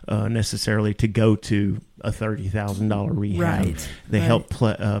necessarily to go to a $30,000 rehab. Right. They help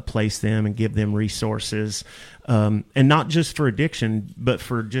place them and give them resources, and not just for addiction, but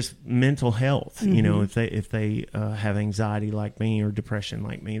for just mental health. If they have anxiety like me or depression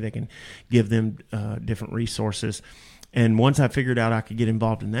like me, they can give them different resources. And once I figured out I could get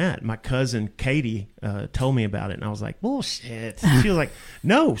involved in that, my cousin Katie told me about it, and I was like, bullshit. She was like,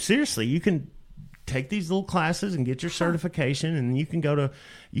 no, seriously, you can take these little classes and get your certification, and you can go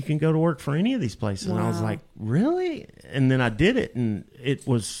to work for any of these places. Wow. And I was like, really? And then I did it, and it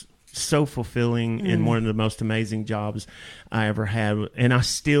was so fulfilling and one of the most amazing jobs I ever had. And I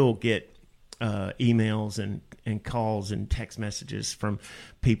still get emails and calls and text messages from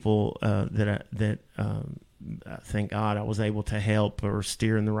people that thank God I was able to help or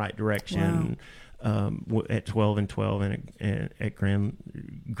steer in the right direction. Wow. At 12 and 12 and at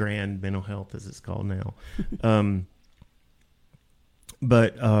Grand Mental Health, as it's called now.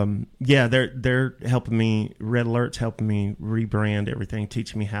 They're helping me. Red Alert's helping me rebrand everything,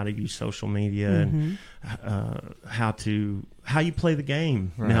 teaching me how to use social media and how you play the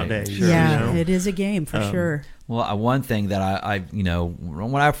game nowadays. Sure. Yeah, it is a game for sure. Well, one thing that I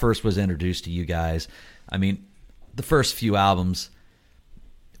when I first was introduced to you guys, I mean, the first few albums,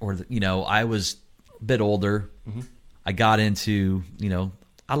 I was a bit older. I got into,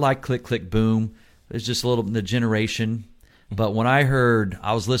 I like Click Click Boom. It's just a little the generation. But when I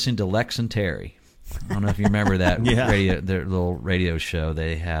was listening to Lex and Terry. I don't know if you remember that their little radio show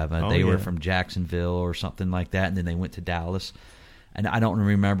they have. They were from Jacksonville or something like that, and then they went to Dallas. And I don't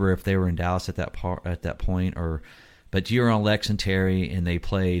remember if they were in Dallas at that point, but you were on Lex and Terry, and they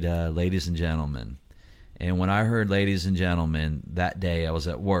played "Ladies and Gentlemen." And when I heard "Ladies and Gentlemen" that day, I was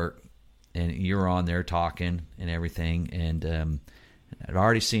at work, and you were on there talking and everything, and I'd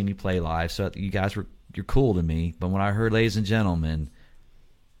already seen you play live, so you're cool to me. But when I heard "Ladies and Gentlemen,"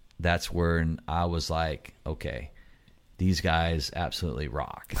 that's where I was like, okay, these guys absolutely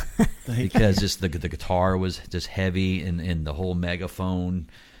rock. Because just the guitar was just heavy, and the whole megaphone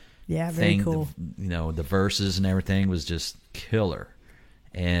very thing, cool. The verses and everything was just killer.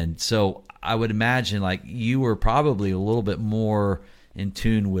 And so I would imagine like you were probably a little bit more in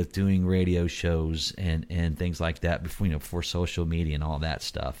tune with doing radio shows and things like that before social media and all that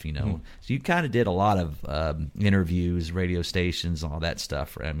stuff, So you kind of did a lot of interviews, radio stations, all that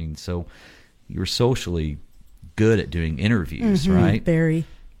stuff. I mean, so you were socially good at doing interviews, right? Very.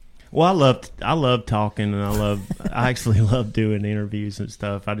 Well, I love talking, and I actually love doing interviews and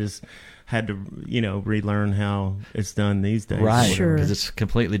stuff. I just had to, relearn how it's done these days. Right. Sure. Because it's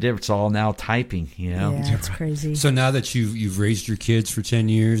completely different. It's all now typing, Yeah, it's crazy. So now that you've raised your kids for 10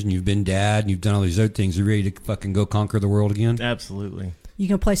 years and you've been dad and you've done all these other things, you're ready to fucking go conquer the world again? Absolutely. You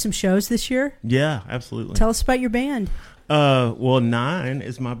gonna play some shows this year? Yeah, absolutely. Tell us about your band. Well, 9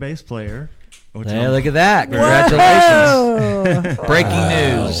 is my bass player. Hey, look at that. Congratulations. Breaking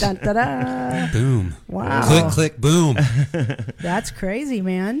news. Dun, da, da. Boom. Wow. Click, click, boom. That's crazy,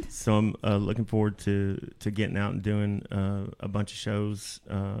 man. So I'm looking forward to getting out and doing a bunch of shows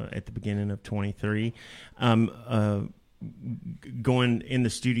at the beginning of 23. I'm going in the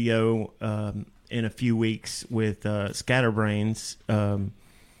studio in a few weeks with Scatterbrains.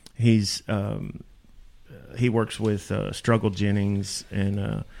 He works with Struggle Jennings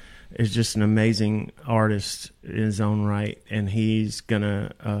and is just an amazing artist in his own right, and he's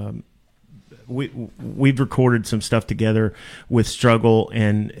gonna. We've recorded some stuff together with Struggle,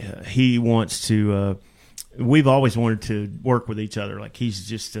 and he wants to. We've always wanted to work with each other. Like, he's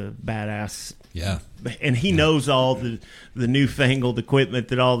just a badass. Yeah. And he knows all the newfangled equipment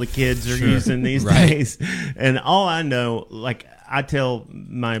that all the kids are using these Right. days. And all I know, like, I tell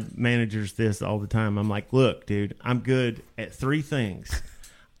my managers this all the time. I'm like, look, dude, I'm good at 3 things.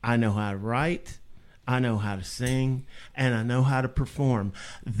 I know how to write, I know how to sing, and I know how to perform.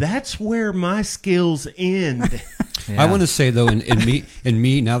 That's where my skills end. I want to say though, in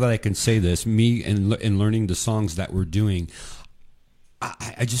me, now that I can say this, me and learning the songs that we're doing,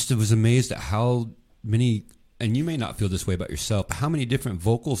 I just was amazed at how many. And you may not feel this way about yourself, but how many different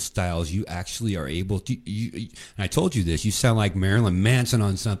vocal styles you actually are able to. And I told you this. You sound like Marilyn Manson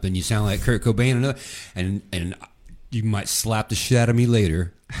on something. You sound like Kurt Cobain, and you might slap the shit out of me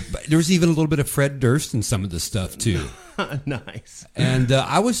later. But there was even a little bit of Fred Durst in some of the stuff too. Nice. And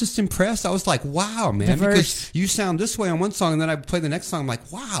I was just impressed. I was like, wow, man. Diverse. Because you sound this way on one song, and then I play the next song. I'm like,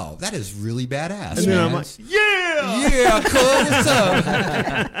 wow, that is really badass. And then man. I'm like, yeah! Yeah, cool. What's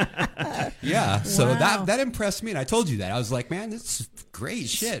up? Yeah, so Wow. that impressed me. And I told you that. I was like, man, this is great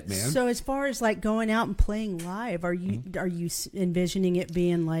shit, man. So as far as like going out and playing live, are you envisioning it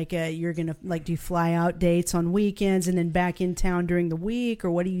being like you're gonna like do fly out dates on weekends and then back in town during the week, or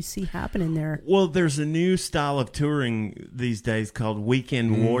what do you see happening there? Well, there's a new style of touring these days called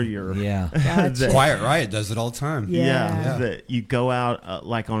Weekend Warrior. Yeah. Gotcha. Quiet Riot does it all the time. Yeah. That you go out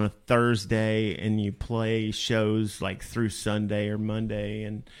like on a Thursday and you play shows like through Sunday or Monday,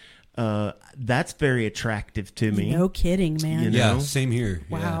 and that's very attractive to me. No kidding, man. You know? Yeah, same here.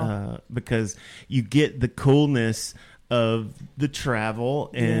 Wow. Because you get the coolness of the travel,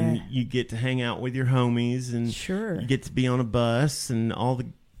 and Yeah. you get to hang out with your homies, and Sure. you get to be on a bus and all the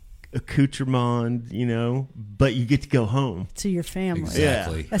accoutrement, but you get to go home. To your family.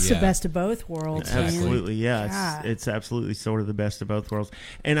 Exactly. That's Yeah. the best of both worlds. man. Absolutely, yeah. God. It's absolutely sort of the best of both worlds.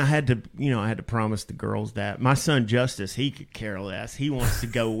 And I had to promise the girls that my son Justice, he could care less. He wants to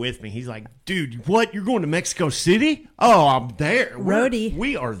go with me. He's like, dude, what? You're going to Mexico City? Oh, I'm there. Roadie.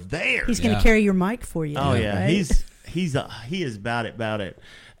 We are there. He's going to Yeah. carry your mic for you. Oh yeah, right? he is about it.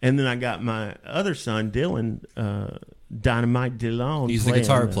 And then I got my other son Dylan, Dynamite Dillon. He's the playing,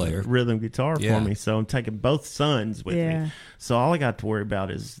 guitar player. rhythm guitar Yeah. for me. So I'm taking both sons with Yeah. me. So all I got to worry about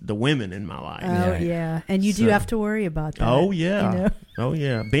is the women in my life. Oh yeah, and you do So- have to worry about that. Oh yeah, you know? oh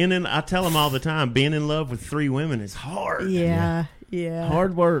yeah. I tell them all the time, being in love with 3 women is hard. Yeah.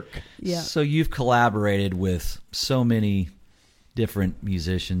 Hard work. Yeah. So you've collaborated with so many different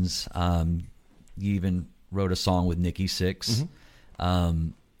musicians. You even wrote a song with Nikki Sixx.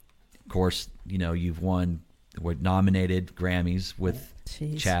 Of course, were nominated Grammys with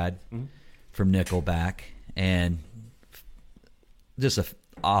Jeez. Chad from Nickelback, and just an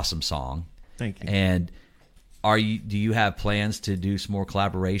awesome song. Thank you. And do you have plans to do some more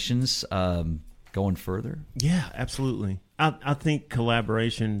collaborations going further? Yeah, absolutely. I think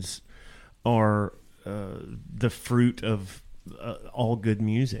collaborations are the fruit of all good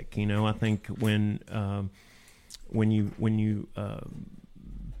music. I think when you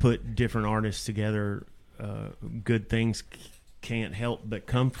put different artists together, good things can't help but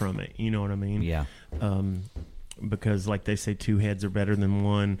come from it. You know what I mean? Yeah. Because, like they say, 2 heads are better than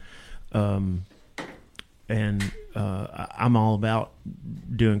one. And I'm all about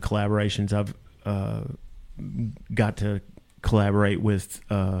doing collaborations. I've got to collaborate with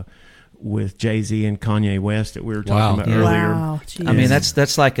Josey and Kanye West that we were talking about earlier. Wow. Geez. I mean,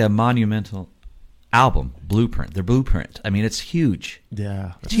 that's like a monumental album blueprint. The blueprint. I mean, it's huge.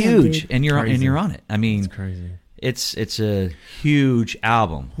 Yeah, It's Yeah, huge, dude. and you're Crazy. on it. I mean, it's crazy. it's a huge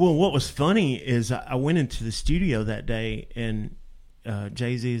album. Well, what was funny is I went into the studio that day, and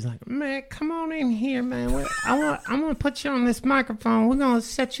Jay-Z is like, "Man, come on in here, man. I'm gonna put you on this microphone. We're gonna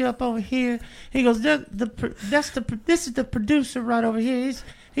set you up over here." He goes, "This is the producer right over here.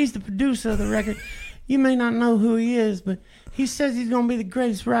 He's the producer of the record. You may not know who he is, but he says he's gonna be the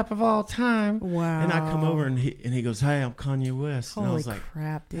greatest rapper of all time." Wow. And I come over and he goes, "Hey, I'm Kanye West." And I Holy was like,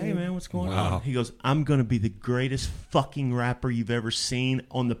 crap, dude. "Hey, man, what's going Wow. on?" He goes, "I'm gonna be the greatest fucking rapper you've ever seen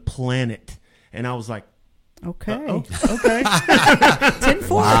on the planet." And I was like, Okay. okay. 10-4.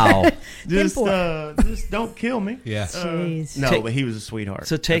 Wow. just don't kill me. Yeah. Jeez. No, Take- but he was a sweetheart.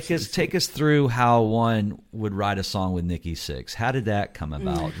 So take us through how one would write a song with Nikki Sixx. How did that come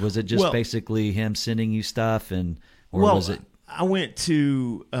about? Was it just Well- basically him sending you stuff, or well, was it? I went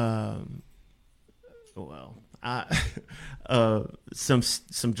to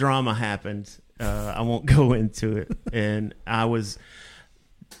some drama happened. I won't go into it, and I was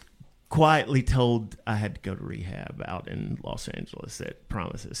quietly told I had to go to rehab out in Los Angeles at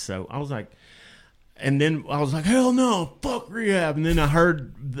Promises. So I was like, hell no, fuck rehab. And then I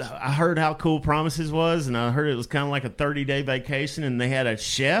heard how cool Promises was, and I heard it was kind of like a 30-day vacation, and they had a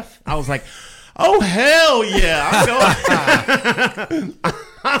chef. I was like, oh hell yeah, I'm going.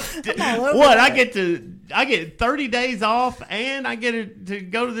 What I get 30 days off, and I get to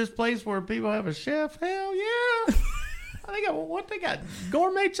go to this place where people have a chef. Hell yeah. They got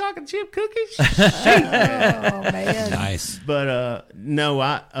gourmet chocolate chip cookies. Oh man. Nice. But no,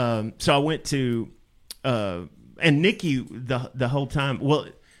 so I went to and Nikki the whole time. Well,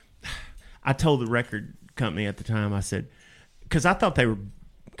 I told the record company at the time, I said, because I thought they were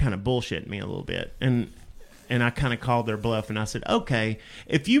kind of bullshitting me a little bit, and I kind of called their bluff, and I said, okay,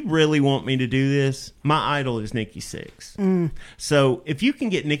 if you really want me to do this, my idol is Nikki Sixx. So if you can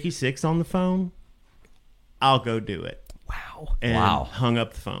get Nikki Sixx on the phone, I'll go do it. Wow. And hung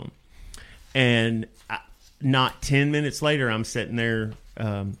up the phone. And not 10 minutes later, I'm sitting there.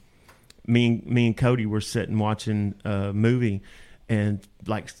 Me and Cody were sitting watching a movie, and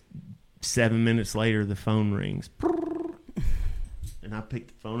like 7 minutes later, the phone rings. And I picked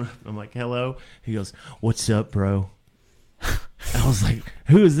the phone up. And I'm like, hello? He goes, what's up, bro? I was like,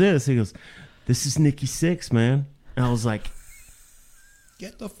 who is this? He goes, this is Nikki Sixx, man. And I was like,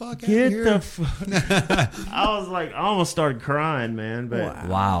 get the fuck out of here. I was like, I almost started crying, man. But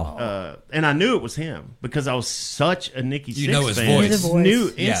Wow. and I knew it was him because I was such a Nikki Sixx know his fan. voice.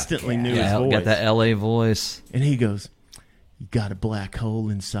 Instantly knew his Yeah, voice. got that LA voice. And he goes, you got a black hole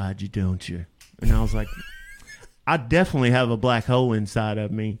inside you, don't you? And I was like, I definitely have a black hole inside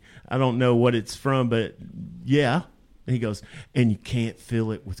of me. I don't know what it's from, but yeah. And he goes, and you can't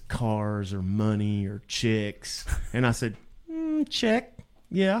fill it with cars or money or chicks. And I said, check.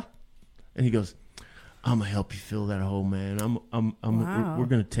 Yeah. And he goes, I'm gonna help you fill that hole, man. Wow. We're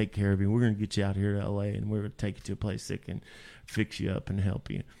gonna take care of you. We're gonna get you out here to LA, and we're gonna take you to a place that can fix you up and help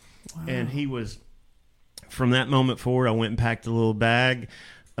you. Wow. And he was, from that moment forward, I went and packed a little bag.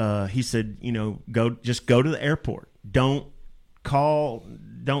 He said, just go to the airport. Don't call.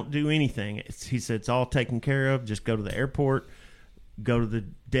 Don't do anything. He said, it's all taken care of. Just go to the airport. Go to the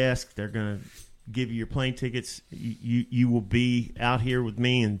desk. They're gonna give you your plane tickets. You will be out here with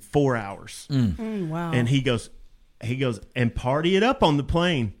me in 4 hours. Wow. And he goes, and party it up on the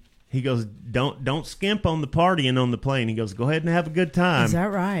plane. He goes, don't skimp on the partying on the plane. He goes, go ahead and have a good time. Is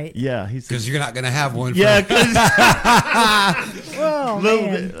that right? Yeah. He said, Because you're not going to have one. yeah. Well,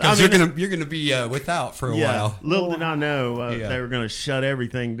 man. Because you're gonna be without for a while. Little did I know Yeah. they were going to shut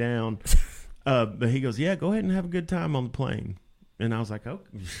everything down. But he goes, yeah, go ahead and have a good time on the plane. And I was like, oh,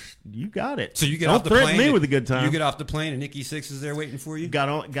 you got it. So you get Don't off the threaten plane. me with a good time. You get off the plane, and Nikki Sixx is there waiting for you. Got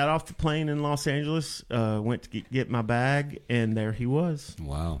off the plane in Los Angeles. Went to get my bag, and there he was.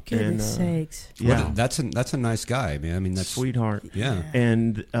 Wow. Goodness and, sakes. Yeah, Well, that's a nice guy, man. I mean, that's sweetheart. Yeah.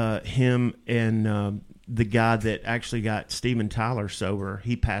 And him and the guy that actually got Steven Tyler sober,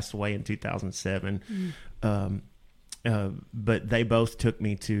 he passed away in 2007. But they both took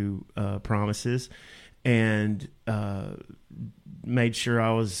me to Promises, and made sure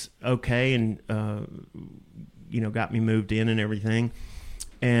I was okay, and got me moved in and everything.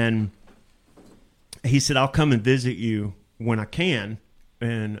 And he said, I'll come and visit you when I can.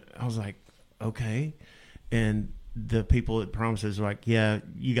 And I was like, okay. And the people at Promises were like, yeah,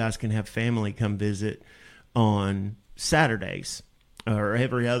 you guys can have family come visit on Saturdays or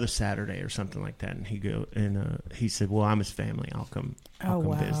every other Saturday or something like that. And he said, well, I'm his family. I'll come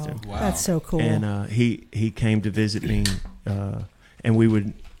visit him. Wow. That's so cool. And he came to visit me, and we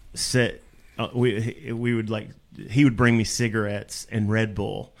would sit. We would he would bring me cigarettes and Red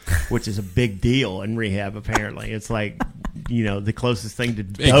Bull, which is a big deal in rehab. Apparently, it's like the closest thing to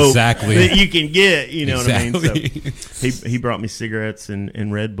dope Exactly. that you can get. You know Exactly. what I mean? So he brought me cigarettes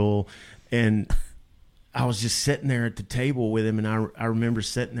and Red Bull, and I was just sitting there at the table with him, and I remember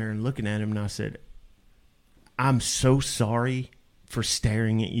sitting there and looking at him, and I said, I'm so sorry for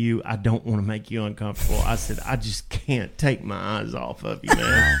staring at you. I don't want to make you uncomfortable. I said, I just can't take my eyes off of you,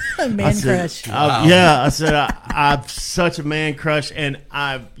 man. Man crush. Yeah, I said, I'm such a man crush, and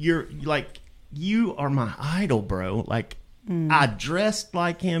you are my idol, bro. Like, I dressed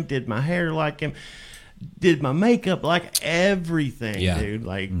like him, did my hair like him, did my makeup, like everything, dude.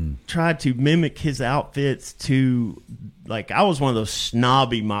 Like, tried to mimic his outfits to, like, I was one of those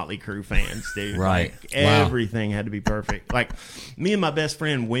snobby Motley Crue fans, dude. Right. Like, everything had to be perfect. Like, me and my best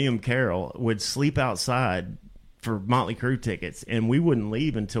friend, William Carroll, would sleep outside for Motley Crue tickets, and we wouldn't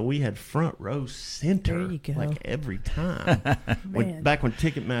leave until we had front row center. There you go. Like, every time. Man. Back when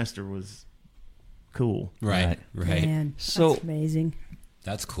Ticketmaster was cool. Right. Man, So- that's amazing.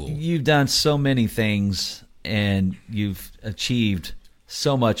 That's cool. You've done so many things, and you've achieved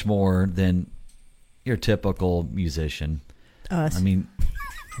so much more than your typical musician. Us. I mean,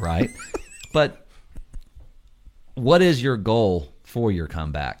 right? But what is your goal for your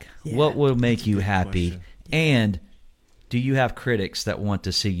comeback? Yeah. What will make you happy? question. And do you have critics that want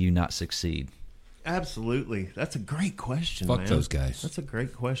to see you not succeed? Absolutely. That's a great question, Fuck man. those guys. That's a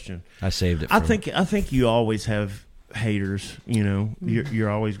great question. I saved it for I think you always have haters. You're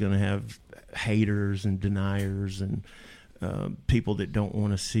always going to have haters and deniers and people that don't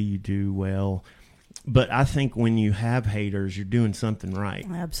want to see you do well. But I think when you have haters, you're doing something right.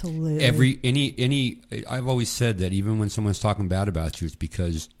 Absolutely. I've always said that even when someone's talking bad about you, it's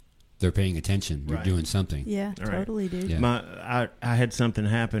because they're paying attention. They're Right. doing something. Yeah, All right. totally, dude. Yeah. I had something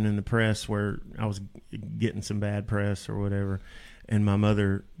happen in the press where I was getting some bad press or whatever, and my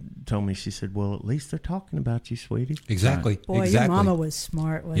mother told me, she said, well, at least they're talking about you, sweetie. Exactly. Boy, exactly. your mama was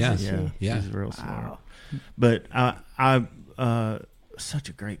smart, wasn't she? She's real smart. But such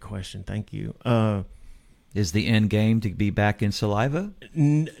a great question. Thank you. Is the end game to be back in Saliva?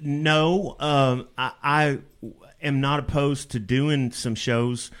 No. I am not opposed to doing some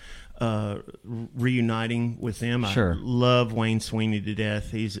shows, reuniting with them. Sure. I love Wayne Sweeney to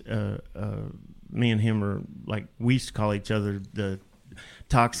death. He's me and him are like, we used to call each other the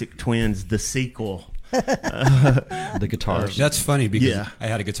Toxic Twins, the sequel. The guitars. That's funny because I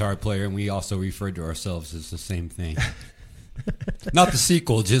had a guitar player, and we also referred to ourselves as the same thing. Not the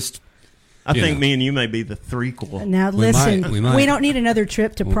sequel, just. I think me and you may be the threequel. Now listen, we might. we don't need another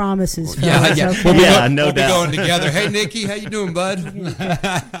trip to Promises. Yeah, fellas, yeah. okay? No doubt. We'll be going together. Hey, Nikki, how you doing, bud?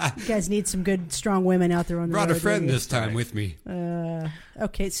 You guys need some good, strong women out there on the road. Brought a friend with you. this time with me.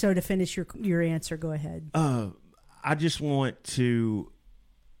 Okay, so to finish your answer, go ahead. I just want to,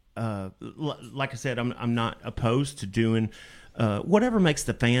 like I said, I'm not opposed to doing whatever makes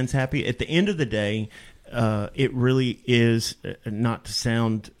the fans happy. At the end of the day, it really is, not to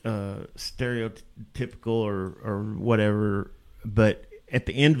sound stereotypical or whatever, but at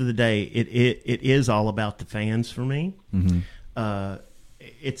the end of the day, it is all about the fans for me. Mm-hmm.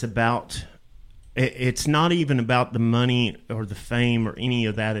 It's about. It's not even about the money or the fame or any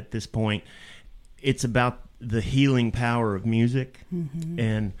of that at this point. It's about the healing power of music,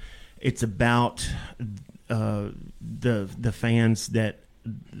 and it's about the fans. That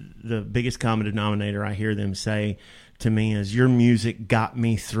the biggest common denominator I hear them say to me is, your music got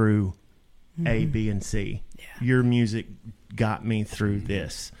me through A, B, and C. Yeah. Your music got me through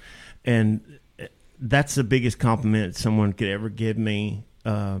this. And that's the biggest compliment someone could ever give me.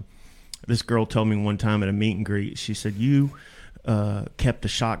 This girl told me one time at a meet and greet, she said, you kept a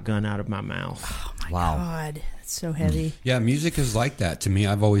shotgun out of my mouth. Oh, my Wow. God. It's so heavy. Yeah, music is like that to me.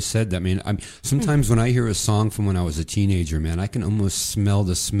 I've always said that. I mean, sometimes when I hear a song from when I was a teenager, man, I can almost smell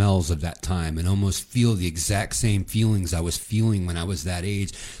the smells of that time and almost feel the exact same feelings I was feeling when I was that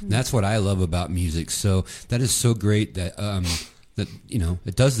age. And that's what I love about music. So that is so great that that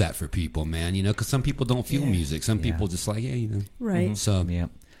it does that for people, man. Because some people don't feel music. Some people just like, Right. So Yeah.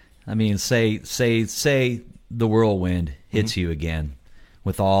 I mean, say the whirlwind hits you again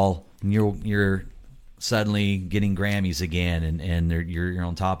with all you're suddenly getting Grammys again, and you're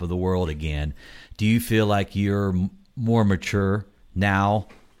on top of the world again. Do you feel like you're more mature now,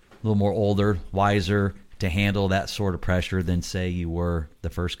 a little more older, wiser to handle that sort of pressure than say you were the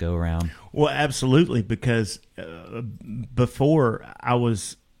first go around? Well, absolutely, because before I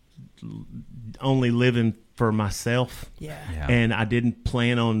was only living for myself, and I didn't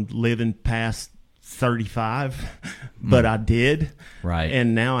plan on living past 35, but I did. Right.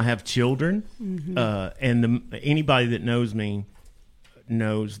 And now I have children, and anybody that knows me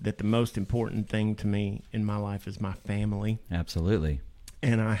knows that the most important thing to me in my life is my family. Absolutely.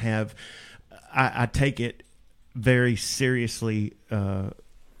 And I take it very seriously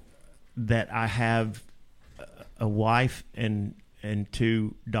that I have a wife and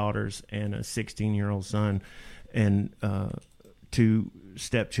 2 daughters and a 16-year-old son and 2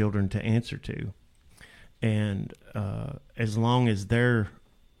 stepchildren to answer to. And as long as they're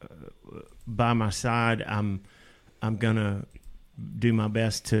by my side, I'm gonna do my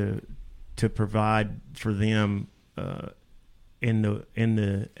best to provide for them in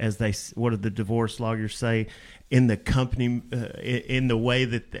the as they, what did the divorce lawyers say, in the company, in the way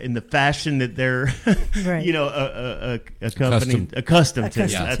that, in the fashion that they're right. accustomed to.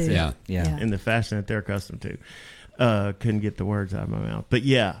 Yeah. That's it. Yeah. In the fashion that they're accustomed to. Couldn't get the words out of my mouth, but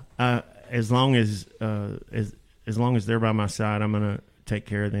yeah. As long as they're by my side, I'm gonna take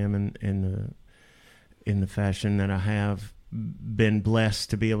care of them in the fashion that I have been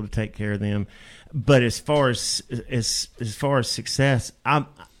blessed to be able to take care of them. But as far as success,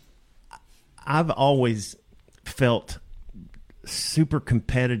 I've always felt super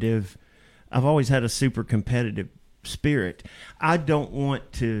competitive. I've always had a super competitive spirit. I don't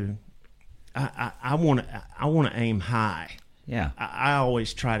want to. I want to aim high. Yeah. I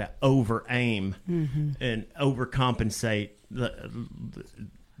always try to over aim and overcompensate.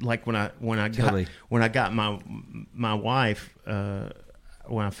 Like when I got my wife,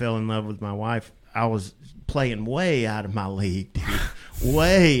 when I fell in love with my wife, I was playing way out of my league, dude.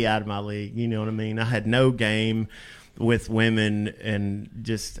 Way out of my league. You know what I mean? I had no game with women and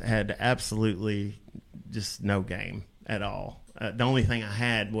just had absolutely just no game at all. The only thing I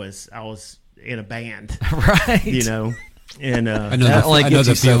had was I was in a band, Right. And that only gets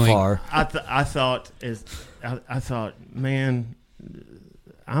you so far. I thought, man,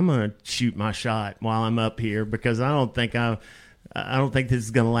 I'm gonna shoot my shot while I'm up here, because I don't think I don't think this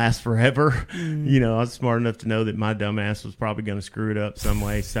is going to last forever. You know, I was smart enough to know that my dumb ass was probably going to screw it up some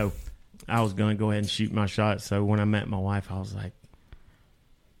way. So I was going to go ahead and shoot my shot. So when I met my wife, I was like,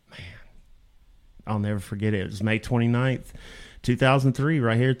 man, I'll never forget it. It was May 29th, 2003,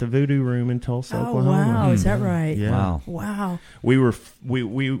 right here at the Voodoo Room in Tulsa, Oklahoma. Wow, is that right? Yeah. Wow.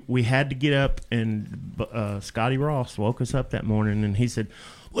 We had to get up, and Scotty Ross woke us up that morning, and he said,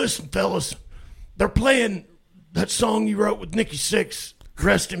 "Listen, fellas, they're playing that song you wrote with Nikki Sixx,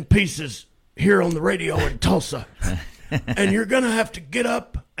 Rest in Pieces, here on the radio in Tulsa. And you're going to have to get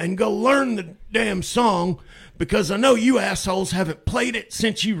up and go learn the damn song, because I know you assholes haven't played it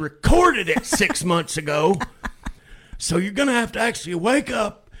since you recorded it 6 months ago. So you're going to have to actually wake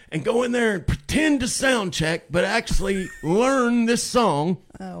up and go in there and pretend to sound check, but actually learn this song,"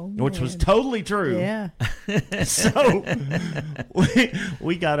 which was totally true. Yeah. So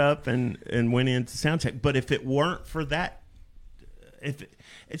we got up and went into sound check. But if it weren't for that,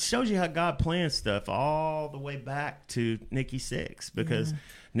 it shows you how God plans stuff all the way back to Nikki Sixx, because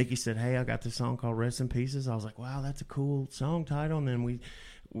Nikki said, "Hey, I got this song called Rest in Pieces." I was like, wow, that's a cool song title. And then we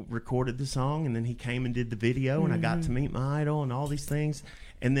recorded the song, and then he came and did the video, and I got to meet my idol and all these things.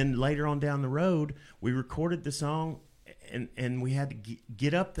 And then later on down the road, we recorded the song, and we had to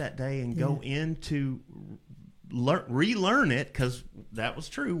get up that day and go in to relearn it, because that was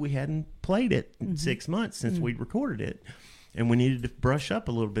true. We hadn't played it in 6 months since we'd recorded it, and we needed to brush up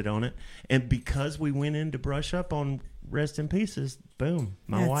a little bit on it. And because we went in to brush up on Rest in Pieces, boom,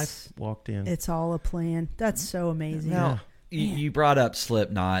 my wife walked in. It's all a plan. That's so amazing. Now, you brought up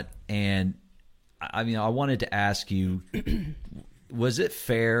Slipknot, and I mean, I wanted to ask you, was it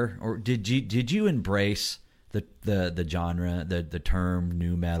fair, or did you embrace the genre, the term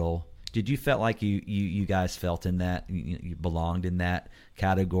nu metal? Did you felt like you guys felt in that, you belonged in that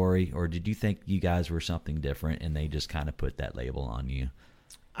category, or did you think you guys were something different and they just kind of put that label on you?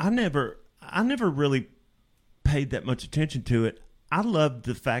 I never really paid that much attention to it. I loved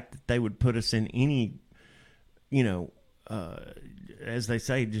the fact that they would put us in any, as they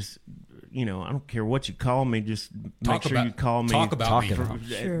say, just, I don't care what you call me, just make sure you call me. Talk about me.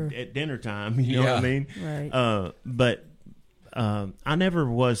 At dinner time, you know what I mean? Right. But I never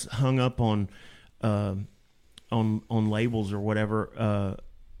was hung up on labels or whatever.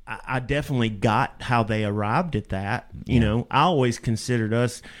 I definitely got how they arrived at that. You know, I always considered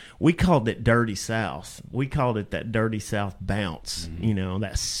us, we called it Dirty South. We called it that Dirty South bounce,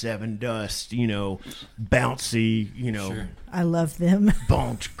 that Seven Dust, bouncy, Sure. I love them.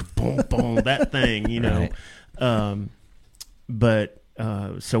 Boom, boom, boom, that thing, Right. But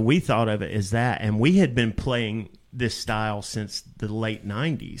so we thought of it as that, and we had been playing this style since the late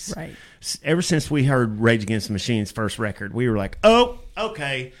 90s. Right. Ever since we heard Rage Against the Machine's first record, we were like, oh,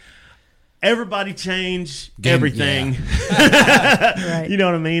 okay, everybody change everything. Right. You know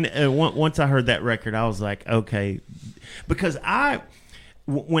what I mean? Once I heard that record, I was like, okay. Because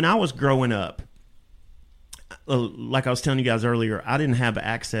when I was growing up, like I was telling you guys earlier, I didn't have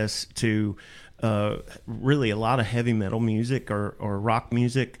access to really a lot of heavy metal music or rock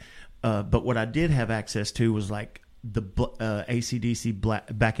music. But what I did have access to was like the AC/DC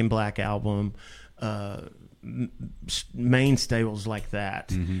Back in Black album, main staples like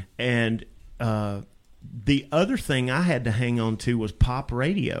that. And the other thing I had to hang on to was pop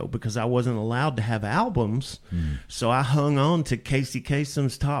radio, because I wasn't allowed to have albums. So I hung on to Casey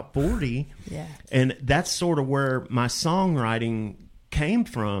Kasem's Top 40. Yeah. And that's sort of where my songwriting came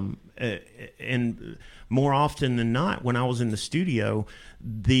from. And more often than not, when I was in the studio,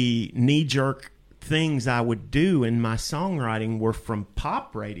 the knee-jerk things I would do in my songwriting were from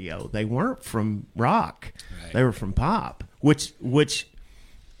pop radio. They weren't from rock. Right. They were from pop, which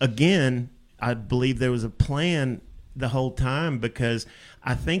again, I believe there was a plan the whole time, because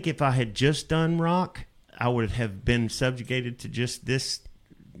I think if I had just done rock, I would have been subjugated to just this,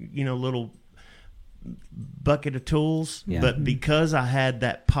 little bucket of tools. Yeah. But because I had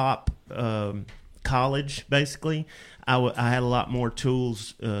that pop college, basically, I had a lot more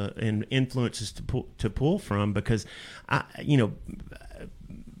tools and influences to pull from, because I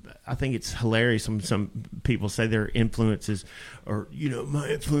think it's hilarious when some people say their influences are, my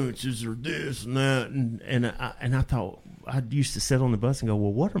influences are this and that, and I thought, I used to sit on the bus and go,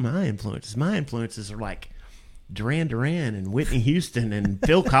 well, what are my influences? My influences are like Duran Duran and Whitney Houston and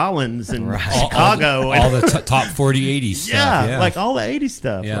Phil Collins and Right. Chicago. all the top 40 80s stuff. yeah, like all the 80s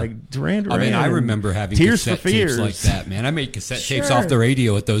stuff. Yeah. Like Duran I Duran. mean, I and remember having Tears for cassette tapes Fears. like that, man. I made cassette tapes Sure. off the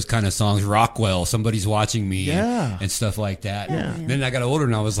radio with those kind of songs. Rockwell, Somebody's Watching Me, Yeah. and stuff like that. Yeah. Then I got older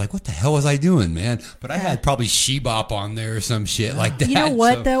and I was like, what the hell was I doing, man? But I had probably She-Bop on there or some shit like that. You know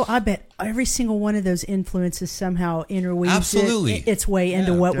what, So- though? I bet every single one of those influences somehow interweaves Absolutely. its way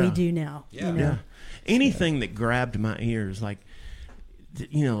into Yeah. what we Yeah. do now. Yeah. You know? Yeah. Anything that grabbed my ears, like,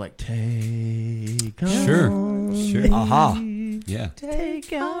 like Take On Sure. Aha. Yeah.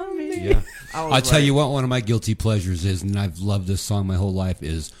 Take on me. Yeah. I was I'll tell like- you what, one of my guilty pleasures is, and I've loved this song my whole life,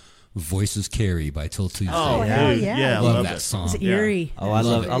 is Voices Carry by Tulsa. Oh, hell dude, yeah. yeah, I I love love that it. song. It's eerie. Oh, I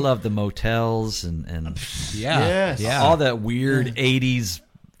Love it. love the motels and Yeah. Yes. Yeah. all that weird '80s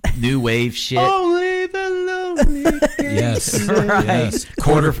new wave shit. Only the lonely. Yes. Right. Yes.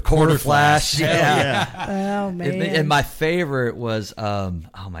 Quarter flash. Hell Yeah. yeah. Oh, man. And my favorite was oh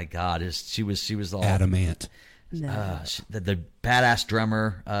my god, she was the Adamant. No. the badass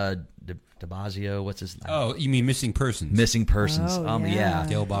drummer DeBazio, what's his name? Oh, you mean Missing Persons? Missing Persons. Oh, yeah.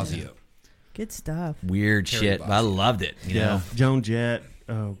 Del Bazio. Good stuff. Weird Terry shit, but I Bozzio. loved it. You Yeah. know, Joan Jett.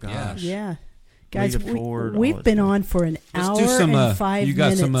 Oh, gosh. Yeah. Guys, Lita Ford, all we've that been stuff. on for an Let's hour do some. and 5 You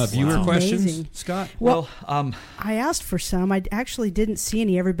got minutes. some viewer It's questions, amazing. Scott? Well, well, I asked for some. I actually didn't see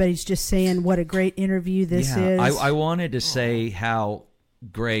any. Everybody's just saying what a great interview this is. I wanted to say how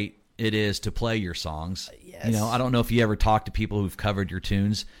great it is to play your songs. Yes. You know, I don't know if you ever talk to people who've covered your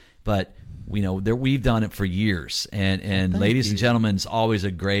tunes, but we've done it for years. And ladies and gentlemen, it's always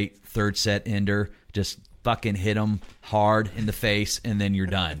a great third set ender. Just fucking hit them hard in the face, and then you're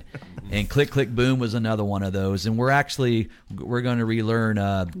done. And Click Click Boom was another one of those. And we're going to relearn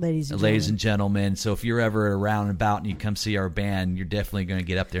Ladies and and Gentlemen. So if you're ever around and about and you come see our band, you're definitely going to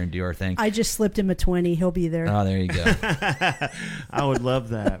get up there and do our thing. I just slipped him a 20. He'll be there. Oh, there you go. I would love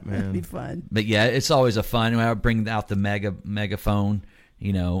that, It'd be man. fun. But yeah, it's always a fun. I bring out the megaphone,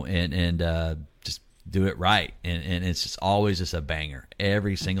 and just do it right, and it's just always just a banger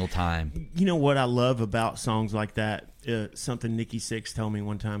every single time. You know what I love about songs like that? Something Nikki Sixx told me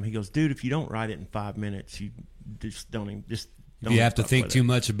one time. He goes, "Dude, if you don't write it in 5 minutes, you just don't even don't You have to fuck think with too it."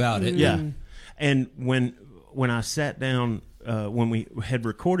 much about it. Yeah. And when I sat down, when we had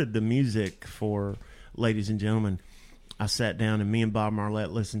recorded the music for Ladies and Gentlemen, I sat down and me and Bob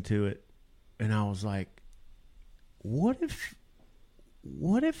Marlette listened to it, and I was like, what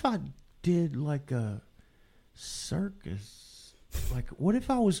if I did like a circus? Like, what if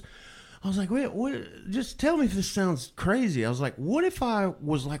I was like, wait, what? Just tell me if this sounds crazy. I was like, what if I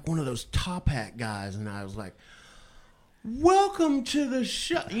was like one of those top hat guys, and I was like, welcome to the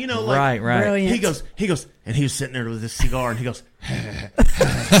show, like, Right. Brilliant. He goes, and he was sitting there with his cigar, and he goes,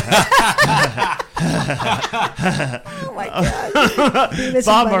 Oh, my God. Dude, this is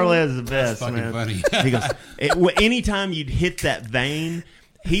Bob funny. Marlette is the best, fucking man. funny. He goes, anytime you'd hit that vein,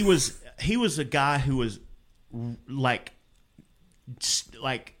 he was a guy who was like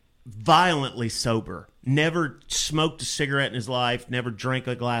violently sober. Never smoked a cigarette in his life. Never drank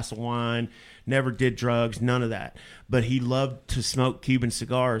a glass of wine. Never did drugs. None of that. But he loved to smoke Cuban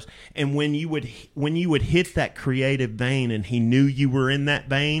cigars. And when you would hit that creative vein, and he knew you were in that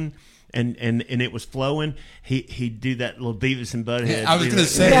vein, and it was flowing, he'd do that little Beavis and Butthead. I was going to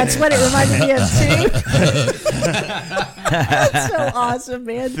say. That's what it reminded me of, too. That's so awesome,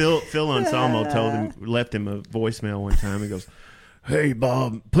 man. Phil Anselmo left him a voicemail one time. He goes, "Hey,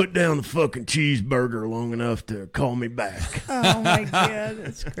 Bob, put down the fucking cheeseburger long enough to call me back." Oh, my God.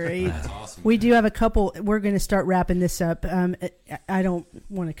 That's great. That's awesome. We do have a couple. We're going to start wrapping this up. I don't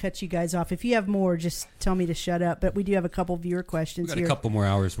want to cut you guys off. If you have more, just tell me to shut up. But we do have a couple viewer questions We've got here. a couple more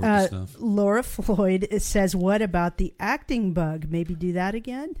hours worth of stuff. Laura Floyd says, what about the acting bug? Maybe do that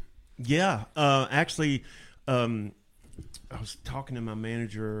again? Yeah, actually, I was talking to my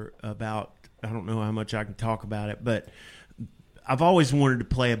manager about, I don't know how much I can talk about it, but I've always wanted to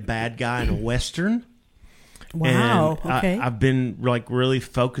play a bad guy in a Western. Wow. And Okay. I've been like really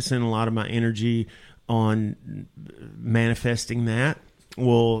focusing a lot of my energy on manifesting that.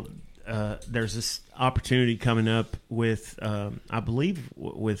 Well, there's this opportunity coming up with, I believe,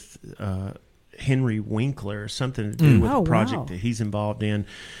 with Henry Winkler, something to do with Oh, a project wow. that he's involved in,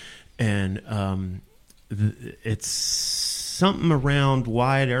 and it's something around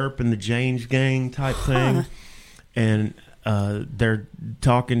Wyatt Earp and the James Gang type thing, and they're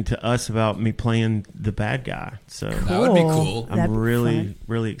talking to us about me playing the bad guy. So That would be cool. I'm That'd be really, fun.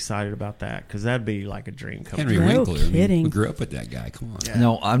 really excited about that because that'd be like a dream come Henry true. No Winkler. I mean, kidding. we grew up with that guy. Come on. Yeah.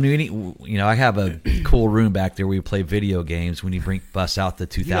 No, I mean, I have a cool room back there where we play video games. When you bust out the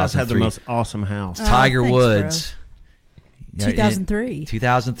You guys have the 2003 most awesome house. Tiger thanks, Woods. Yeah, 2003.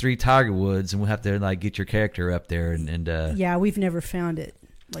 2003 Tiger Woods, and we'll have to like get your character up there and Yeah, we've never found it.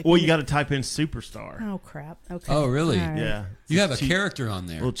 Like, Well, you got to type in superstar. Oh crap. Okay. Oh, really? All right. Yeah, You have a Cheat- character on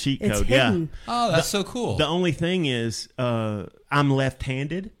there. little cheat It's code. hidden. Oh, that's so cool. The only thing is, I'm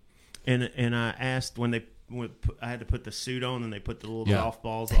left-handed, and I asked when I had to put the suit on, and they put the little Yeah. golf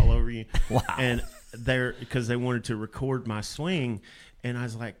balls all over you. Wow. And because they wanted to record my swing, and I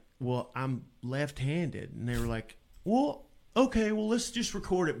was like, "Well, I'm left-handed," and they were like, "Well, okay, well, let's just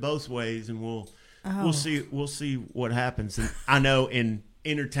record it both ways, and we'll see what happens." And I know in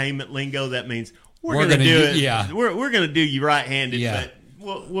entertainment lingo that means we're gonna do it. yeah. We're gonna do you right-handed, Yeah.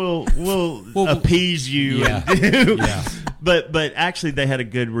 but we'll appease you. Yeah. And do. Yeah. But actually, they had a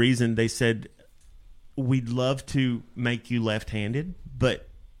good reason. They said, we'd love to make you left-handed, but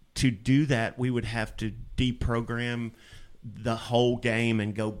to do that, we would have to deprogram the whole game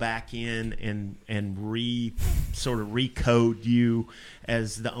and go back in and sort of recode you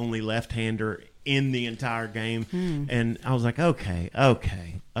as the only left-hander in the entire game. And I was like, okay,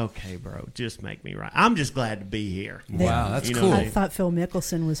 bro, just make me right. I'm just glad to be here. Wow, that's You know cool. what I thought Phil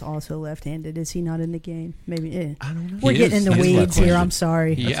Mickelson was also left-handed. Is he not in the game? Maybe. I don't know. We're He getting is. in the He is weeds left-handed. here. I'm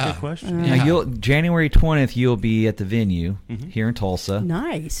sorry. That's a Yeah. good question. Now, January 20th, you'll be at the venue here in Tulsa.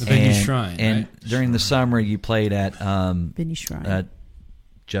 Nice. The venue Shrine, and right? during the summer, you played at Vinny Shrine.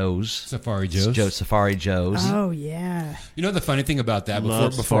 Joe's. Safari Joe's. Safari Joe's. Oh yeah. You know the funny thing about that,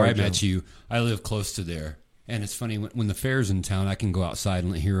 Love before I Safari met Joe. you, I live close to there. And it's funny, when the fair's in town, I can go outside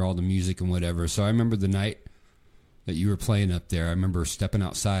and hear all the music and whatever. So I remember the night that you were playing up there. I remember stepping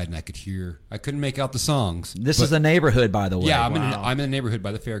outside and I couldn't make out the songs. This but- is the neighborhood, by the way. Yeah, I'm Wow. in a neighborhood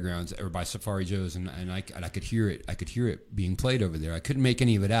by the fairgrounds or by Safari Joe's, and I could hear it. I could hear it being played over there. I couldn't make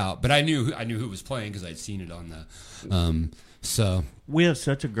any of it out, but I knew who was playing because I'd seen it on the. So We have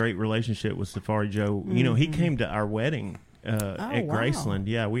such a great relationship with Safari Joe. You know, he came to our wedding at wow. Graceland.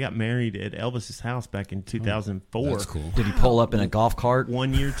 Yeah, we got married at Elvis's house back in 2004. that's cool. Did he pull up in a golf cart?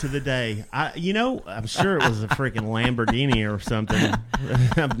 1 year to the day. I'm sure it was a freaking Lamborghini or something.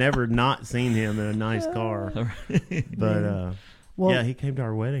 I've never not seen him in a nice car. But Well, yeah, he came to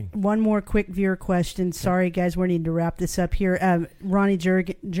our wedding. one more quick viewer question. Sorry, guys, we need to wrap this up here. Ronnie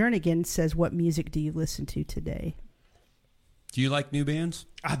Jernigan says, "What music do you listen to today?" Do you like new bands?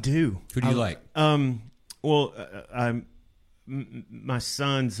 I do. Who do you like? Well, my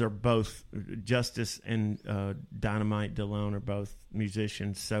sons are both Justice and Dynamite Delone are both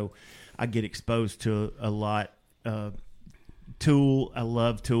musicians, so I get exposed to a lot. Tool, I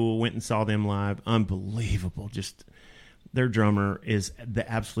love Tool. Went and saw them live. Unbelievable. Just their drummer is the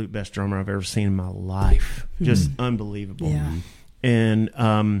absolute best drummer I've ever seen in my life. Just unbelievable. Yeah. And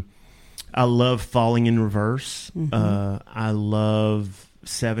I love Falling in Reverse. I love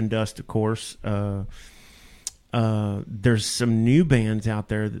Seven Dust, of course. There's some new bands out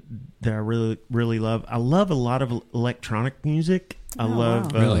there that I really, really love. I love a lot of electronic music. I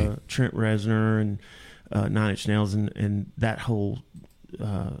love wow. Really? Trent Reznor and Nine Inch Nails and that whole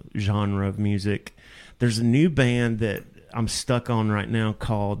genre of music. There's a new band that I'm stuck on right now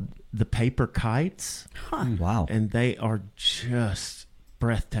called The Paper Kites. Wow. And they are just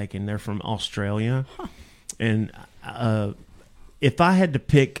breathtaking. They're from Australia. And if I had to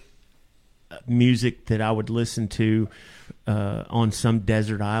pick music that I would listen to on some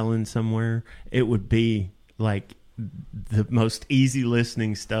desert island somewhere, it would be like the most easy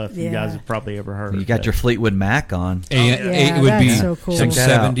listening stuff you guys have probably ever heard. You got your Fleetwood Mac on. It would be that's so cool. some Check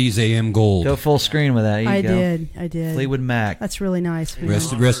that out. 70s AM gold. Go full screen with that. There you go. I did. Fleetwood Mac. That's really nice. Man.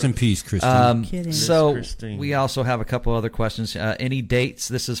 Rest in peace, Christine. Kidding. So Christine. we also have a couple other questions. Any dates?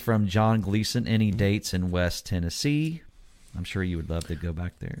 This is from John Gleason. Any dates in West Tennessee? I'm sure you would love to go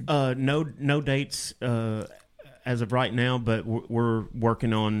back there. No dates as of right now, but we're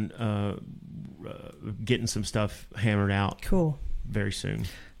working on getting some stuff hammered out. Cool. Very soon.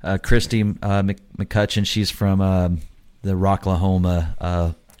 Christy McCutcheon, she's from the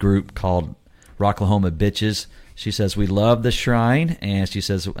Rocklahoma group called Rocklahoma Bitches. She says, we love the Shrine, and she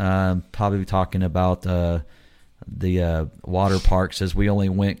says, probably talking about the water park, says we only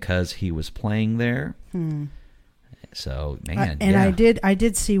went because he was playing there. So, man, I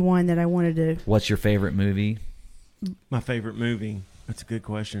did see one that I wanted to. What's your favorite movie? My favorite movie? That's a good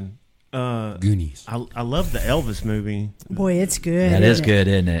question. Goonies. I love the Elvis movie. Boy, it's good. That is isn't it? good,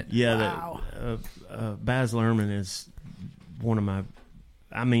 isn't it? Yeah, Wow. Baz Luhrmann is one of my.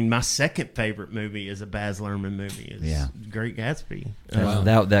 I mean, my second favorite movie is a Baz Luhrmann movie. Is Great Gatsby.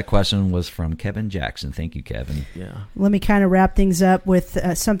 That question was from Kevin Jackson. Thank you, Kevin. Yeah. Let me kind of wrap things up with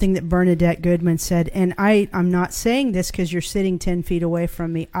something that Bernadette Goodman said. And I'm not saying this because you're sitting 10 feet away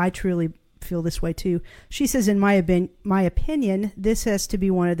from me. I truly feel this way too. She says, in my opinion, this has to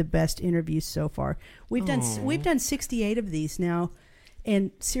be one of the best interviews so far. We've done 68 of these now.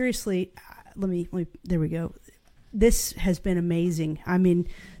 And seriously, there we go. This has been amazing. I mean,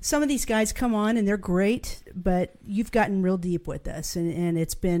 some of these guys come on and they're great, but you've gotten real deep with us, and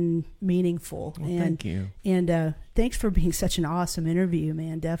it's been meaningful. Well, thank you. And thanks for being such an awesome interview,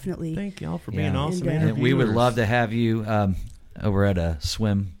 man. Definitely. Thank y'all for being awesome And, interviewers. We would love to have you over at a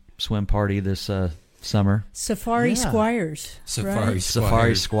swim party this summer. Safari Squires. Safari right?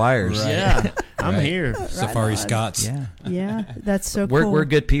 Safari Squires. Right. Yeah, I'm Right. here. Safari Scots. Yeah. Yeah, that's so We're cool. we're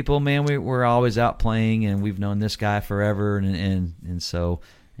good people, man. We're always out playing, and we've known this guy forever, and so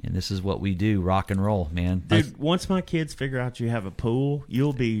this is what we do, rock and roll, man. Dude, once my kids figure out you have a pool,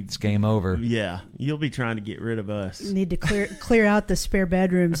 you'll be... It's game over. Yeah, you'll be trying to get rid of us. Need to clear out the spare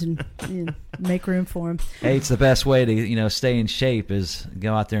bedrooms and make room for them. Hey, it's the best way to stay in shape is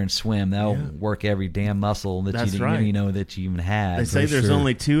go out there and swim. That'll work every damn muscle that That's you right. didn't even know that you even had. They say there's sure.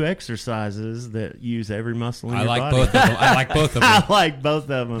 only 2 exercises that use every muscle in I your like body. both of them. I like both of I them. like both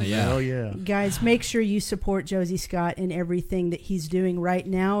of them. Yeah. Hell yeah. Guys, make sure you support Josey Scott in everything that he's doing right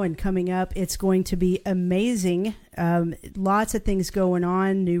now and coming up. It's going to be amazing. Lots of things going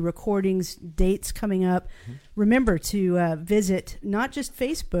on, new recordings, dates coming up. Remember to visit not just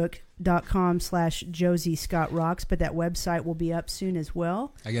Facebook.com/Josey Scott Rocks, but that website will be up soon as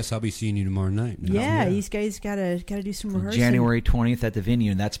well. I guess I'll be seeing you tomorrow night. Yeah, these guys gotta do some rehearsing. January 20th at the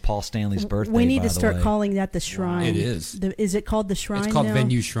venue, and that's Paul Stanley's birthday. We need by to the start way. calling that the Shrine. It is. Is it called the Shrine? It's called now?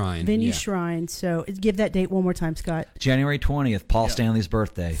 Venue Shrine. Venue Yeah. Shrine. So give that date one more time, Scott. January 20th, Paul Stanley's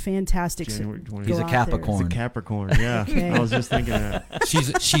birthday. Fantastic. January 20th. He's Go a out there. Capricorn. It's a Capricorn, yeah. Okay. I was just thinking that.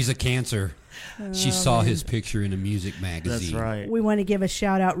 She's a Cancer. She saw his picture in a music magazine. That's right. We want to give a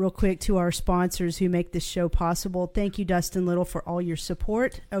shout out real quick to our sponsors who make this show possible. Thank you, Dustin Little, for all your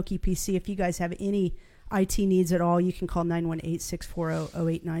support. Okie PC, if you guys have any IT needs at all, you can call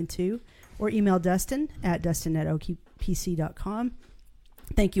 918-640-0892 or email Dustin at dustin@okiepc.com.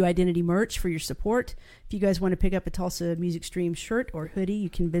 Thank you, Identity Merch, for your support. If you guys want to pick up a Tulsa Music Stream shirt or hoodie, you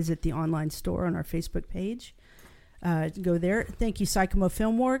can visit the online store on our Facebook page. Go there. Thank you, Sycamo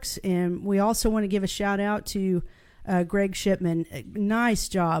Filmworks. And we also want to give a shout out to Greg Shipman. Nice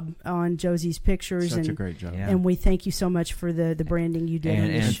job on Josey's pictures. Such a great job. Yeah. And we thank you so much for the branding you did on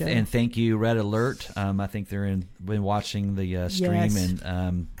this show. And thank you, Red Alert. I think been watching the stream. Yes.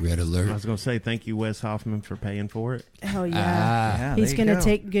 And Red I Alert. was going to say thank you, Wes Hoffman, for paying for it. Hell yeah. yeah, He's there going you to go.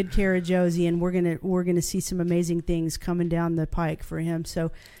 take good care of Josey, and we're gonna see some amazing things coming down the pike for him.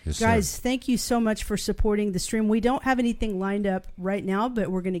 So, Yes, sir. guys, thank you so much for supporting the stream. We don't have anything lined up right now, but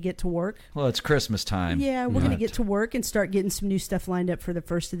we're going to get to work. Well, it's Christmas time. Yeah, we're going to Right. get to work and start getting some new stuff lined up for the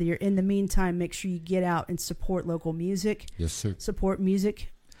first of the year. In the meantime, make sure you get out and support local music. Yes, sir. Support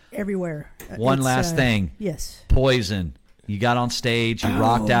music everywhere. One It's, last thing. Yes. Poison. You got on stage. You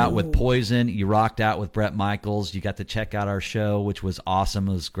rocked out with Poison. You rocked out with Bret Michaels. You got to check out our show, which was awesome.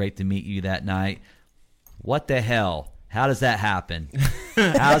 It was great to meet you that night. What the hell? How does that happen?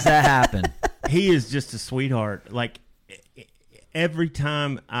 How does that happen? He is just a sweetheart. Like, every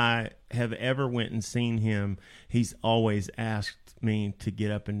time I have ever went and seen him, he's always asked me to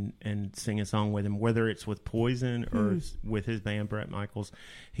get up and sing a song with him, whether it's with Poison or with his band, Bret Michaels.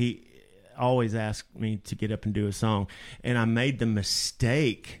 He always asked me to get up and do a song. And I made the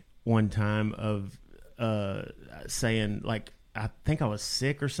mistake one time of saying, like, I think I was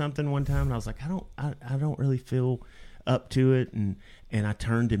sick or something one time, and I was like, I don't really feel up to it, and I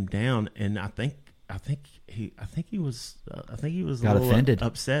turned him down, and I think he was a Got little offended.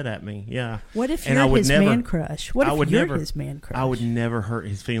 upset at me. Yeah. What if And you're I would his never- man crush? What I if would you're never- his man crush? I would never hurt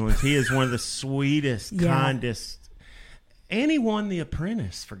his feelings. He is one of the sweetest, Yeah. kindest. And he won The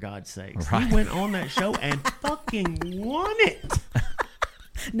Apprentice, for God's sakes. Right. He went on that show and fucking won it.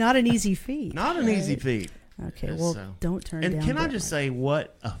 Not an easy feat. Not an easy feat. Okay, well, So- don't turn And down. can I Bret just say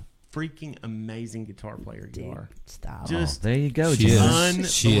what a freaking amazing guitar player you Michaels. are? Stop. Just There you go, She John.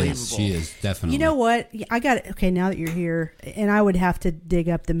 is. She Unbelievable. is. She is. Definitely. You know what? I got it. Okay, now that you're here, and I would have to dig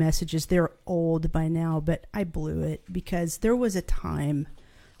up the messages. They're old by now, but I blew it because there was a time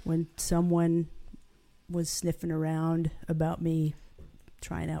when someone was sniffing around about me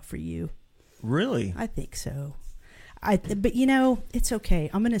trying out for you. really. I think so. But it's okay.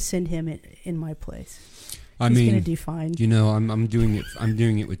 I'm going to send him in my place. I He's mean, going to do fine. you know, I'm doing it. I'm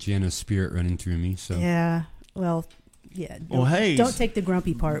doing it with Jenna's spirit running through me. So Yeah. Well, Yeah. Well, hey, don't take the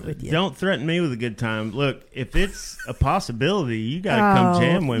grumpy part with you. Don't threaten me with a good time. Look, if it's a possibility, you got to come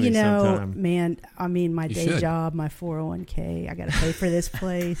jam with me sometime. Man, I mean, my You day should. job, my 401k, I got to pay for this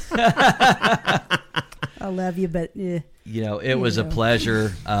place. I love you, but it was a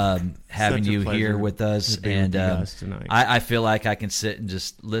pleasure having Such a you pleasure here with us, to be and with you guys tonight. I feel like I can sit and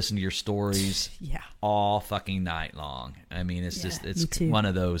just listen to your stories Yeah. all fucking night long. I mean, it's Yeah, just me it's too. one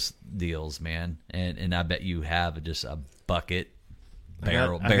of those deals, man. And I bet you have just a bucket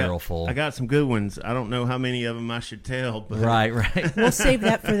barrel full. I got some good ones. I don't know how many of them I should tell, but Right. we'll save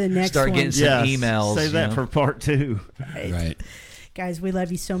that for the next Start one. getting some emails. Save that for part 2. Right. Guys, we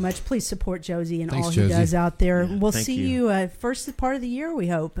love you so much. Please support Josey and Thanks, all Josey. he does out there. Yeah, we'll thank see you first part of the year, we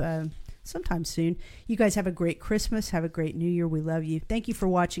hope, sometime soon. You guys have a great Christmas. Have a great New Year. We love you. Thank you for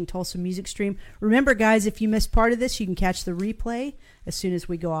watching Tulsa Music Stream. Remember, guys, if you missed part of this, you can catch the replay. As soon as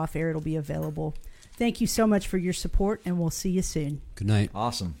we go off air, it'll be available. Thank you so much for your support, and we'll see you soon. Good night.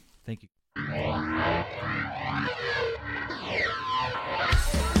 Awesome.